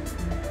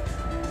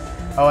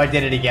 Oh, I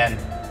did it again.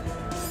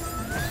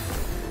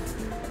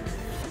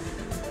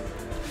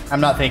 I'm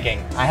not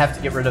thinking. I have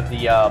to get rid of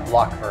the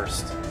block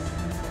first.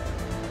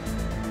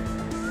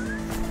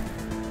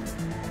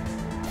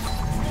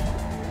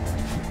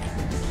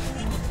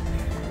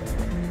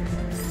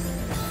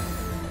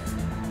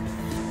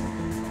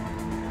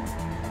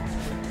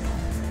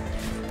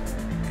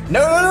 No,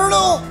 no, no,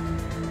 no!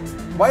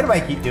 Why do I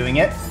keep doing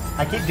it?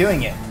 I keep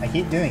doing it. I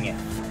keep doing it.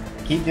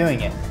 I keep doing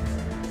it.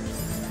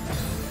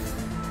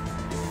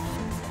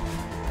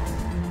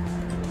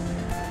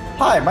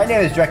 Hi, my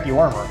name is Dreki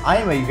Warmer. I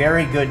am a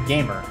very good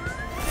gamer.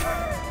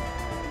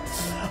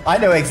 I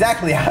know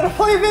exactly how to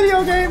play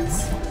video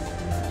games.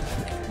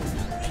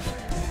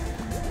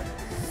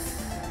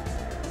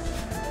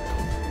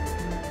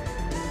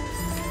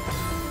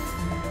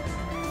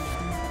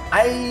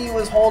 I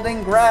was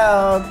holding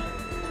grab.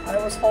 I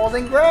was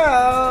holding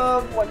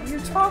grab. What are you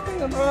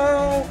talking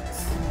about?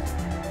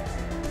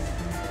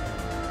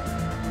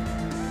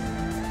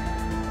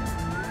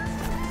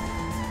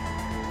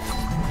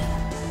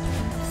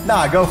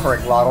 Nah, go for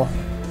it, Glottal.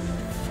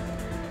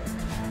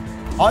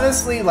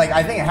 Honestly, like,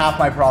 I think half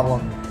my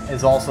problem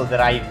is also that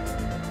I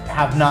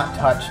have not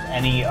touched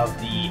any of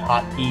the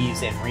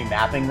hotkeys and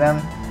remapping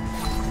them.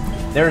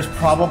 There's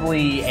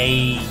probably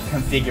a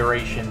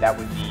configuration that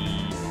would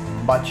be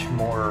much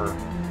more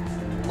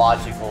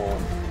logical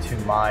to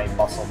my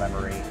muscle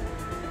memory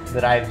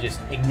that I've just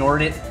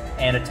ignored it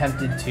and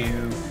attempted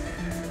to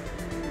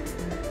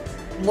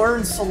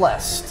learn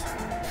Celeste.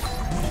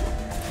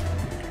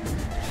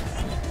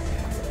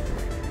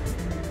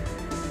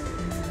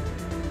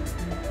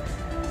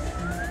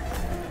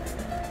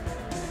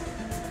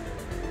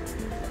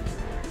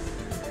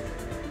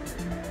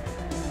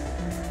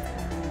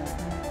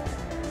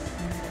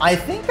 I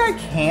think I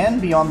can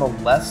be on the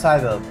left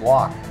side of the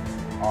block,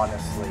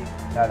 honestly,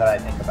 now that I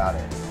think about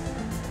it.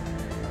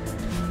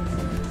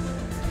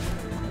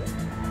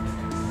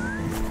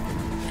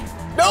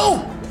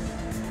 No!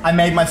 I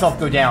made myself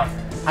go down.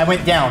 I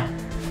went down.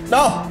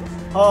 No!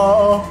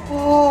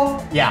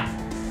 Oh. Yeah.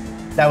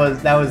 That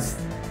was...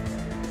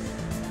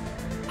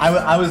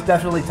 I was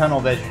definitely tunnel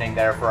visioning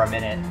there for a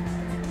minute.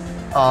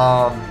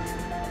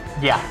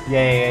 Yeah.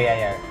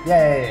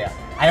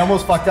 I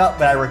almost fucked up,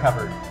 but I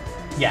recovered.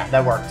 Yeah,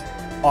 that worked.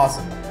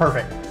 Awesome.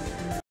 Perfect.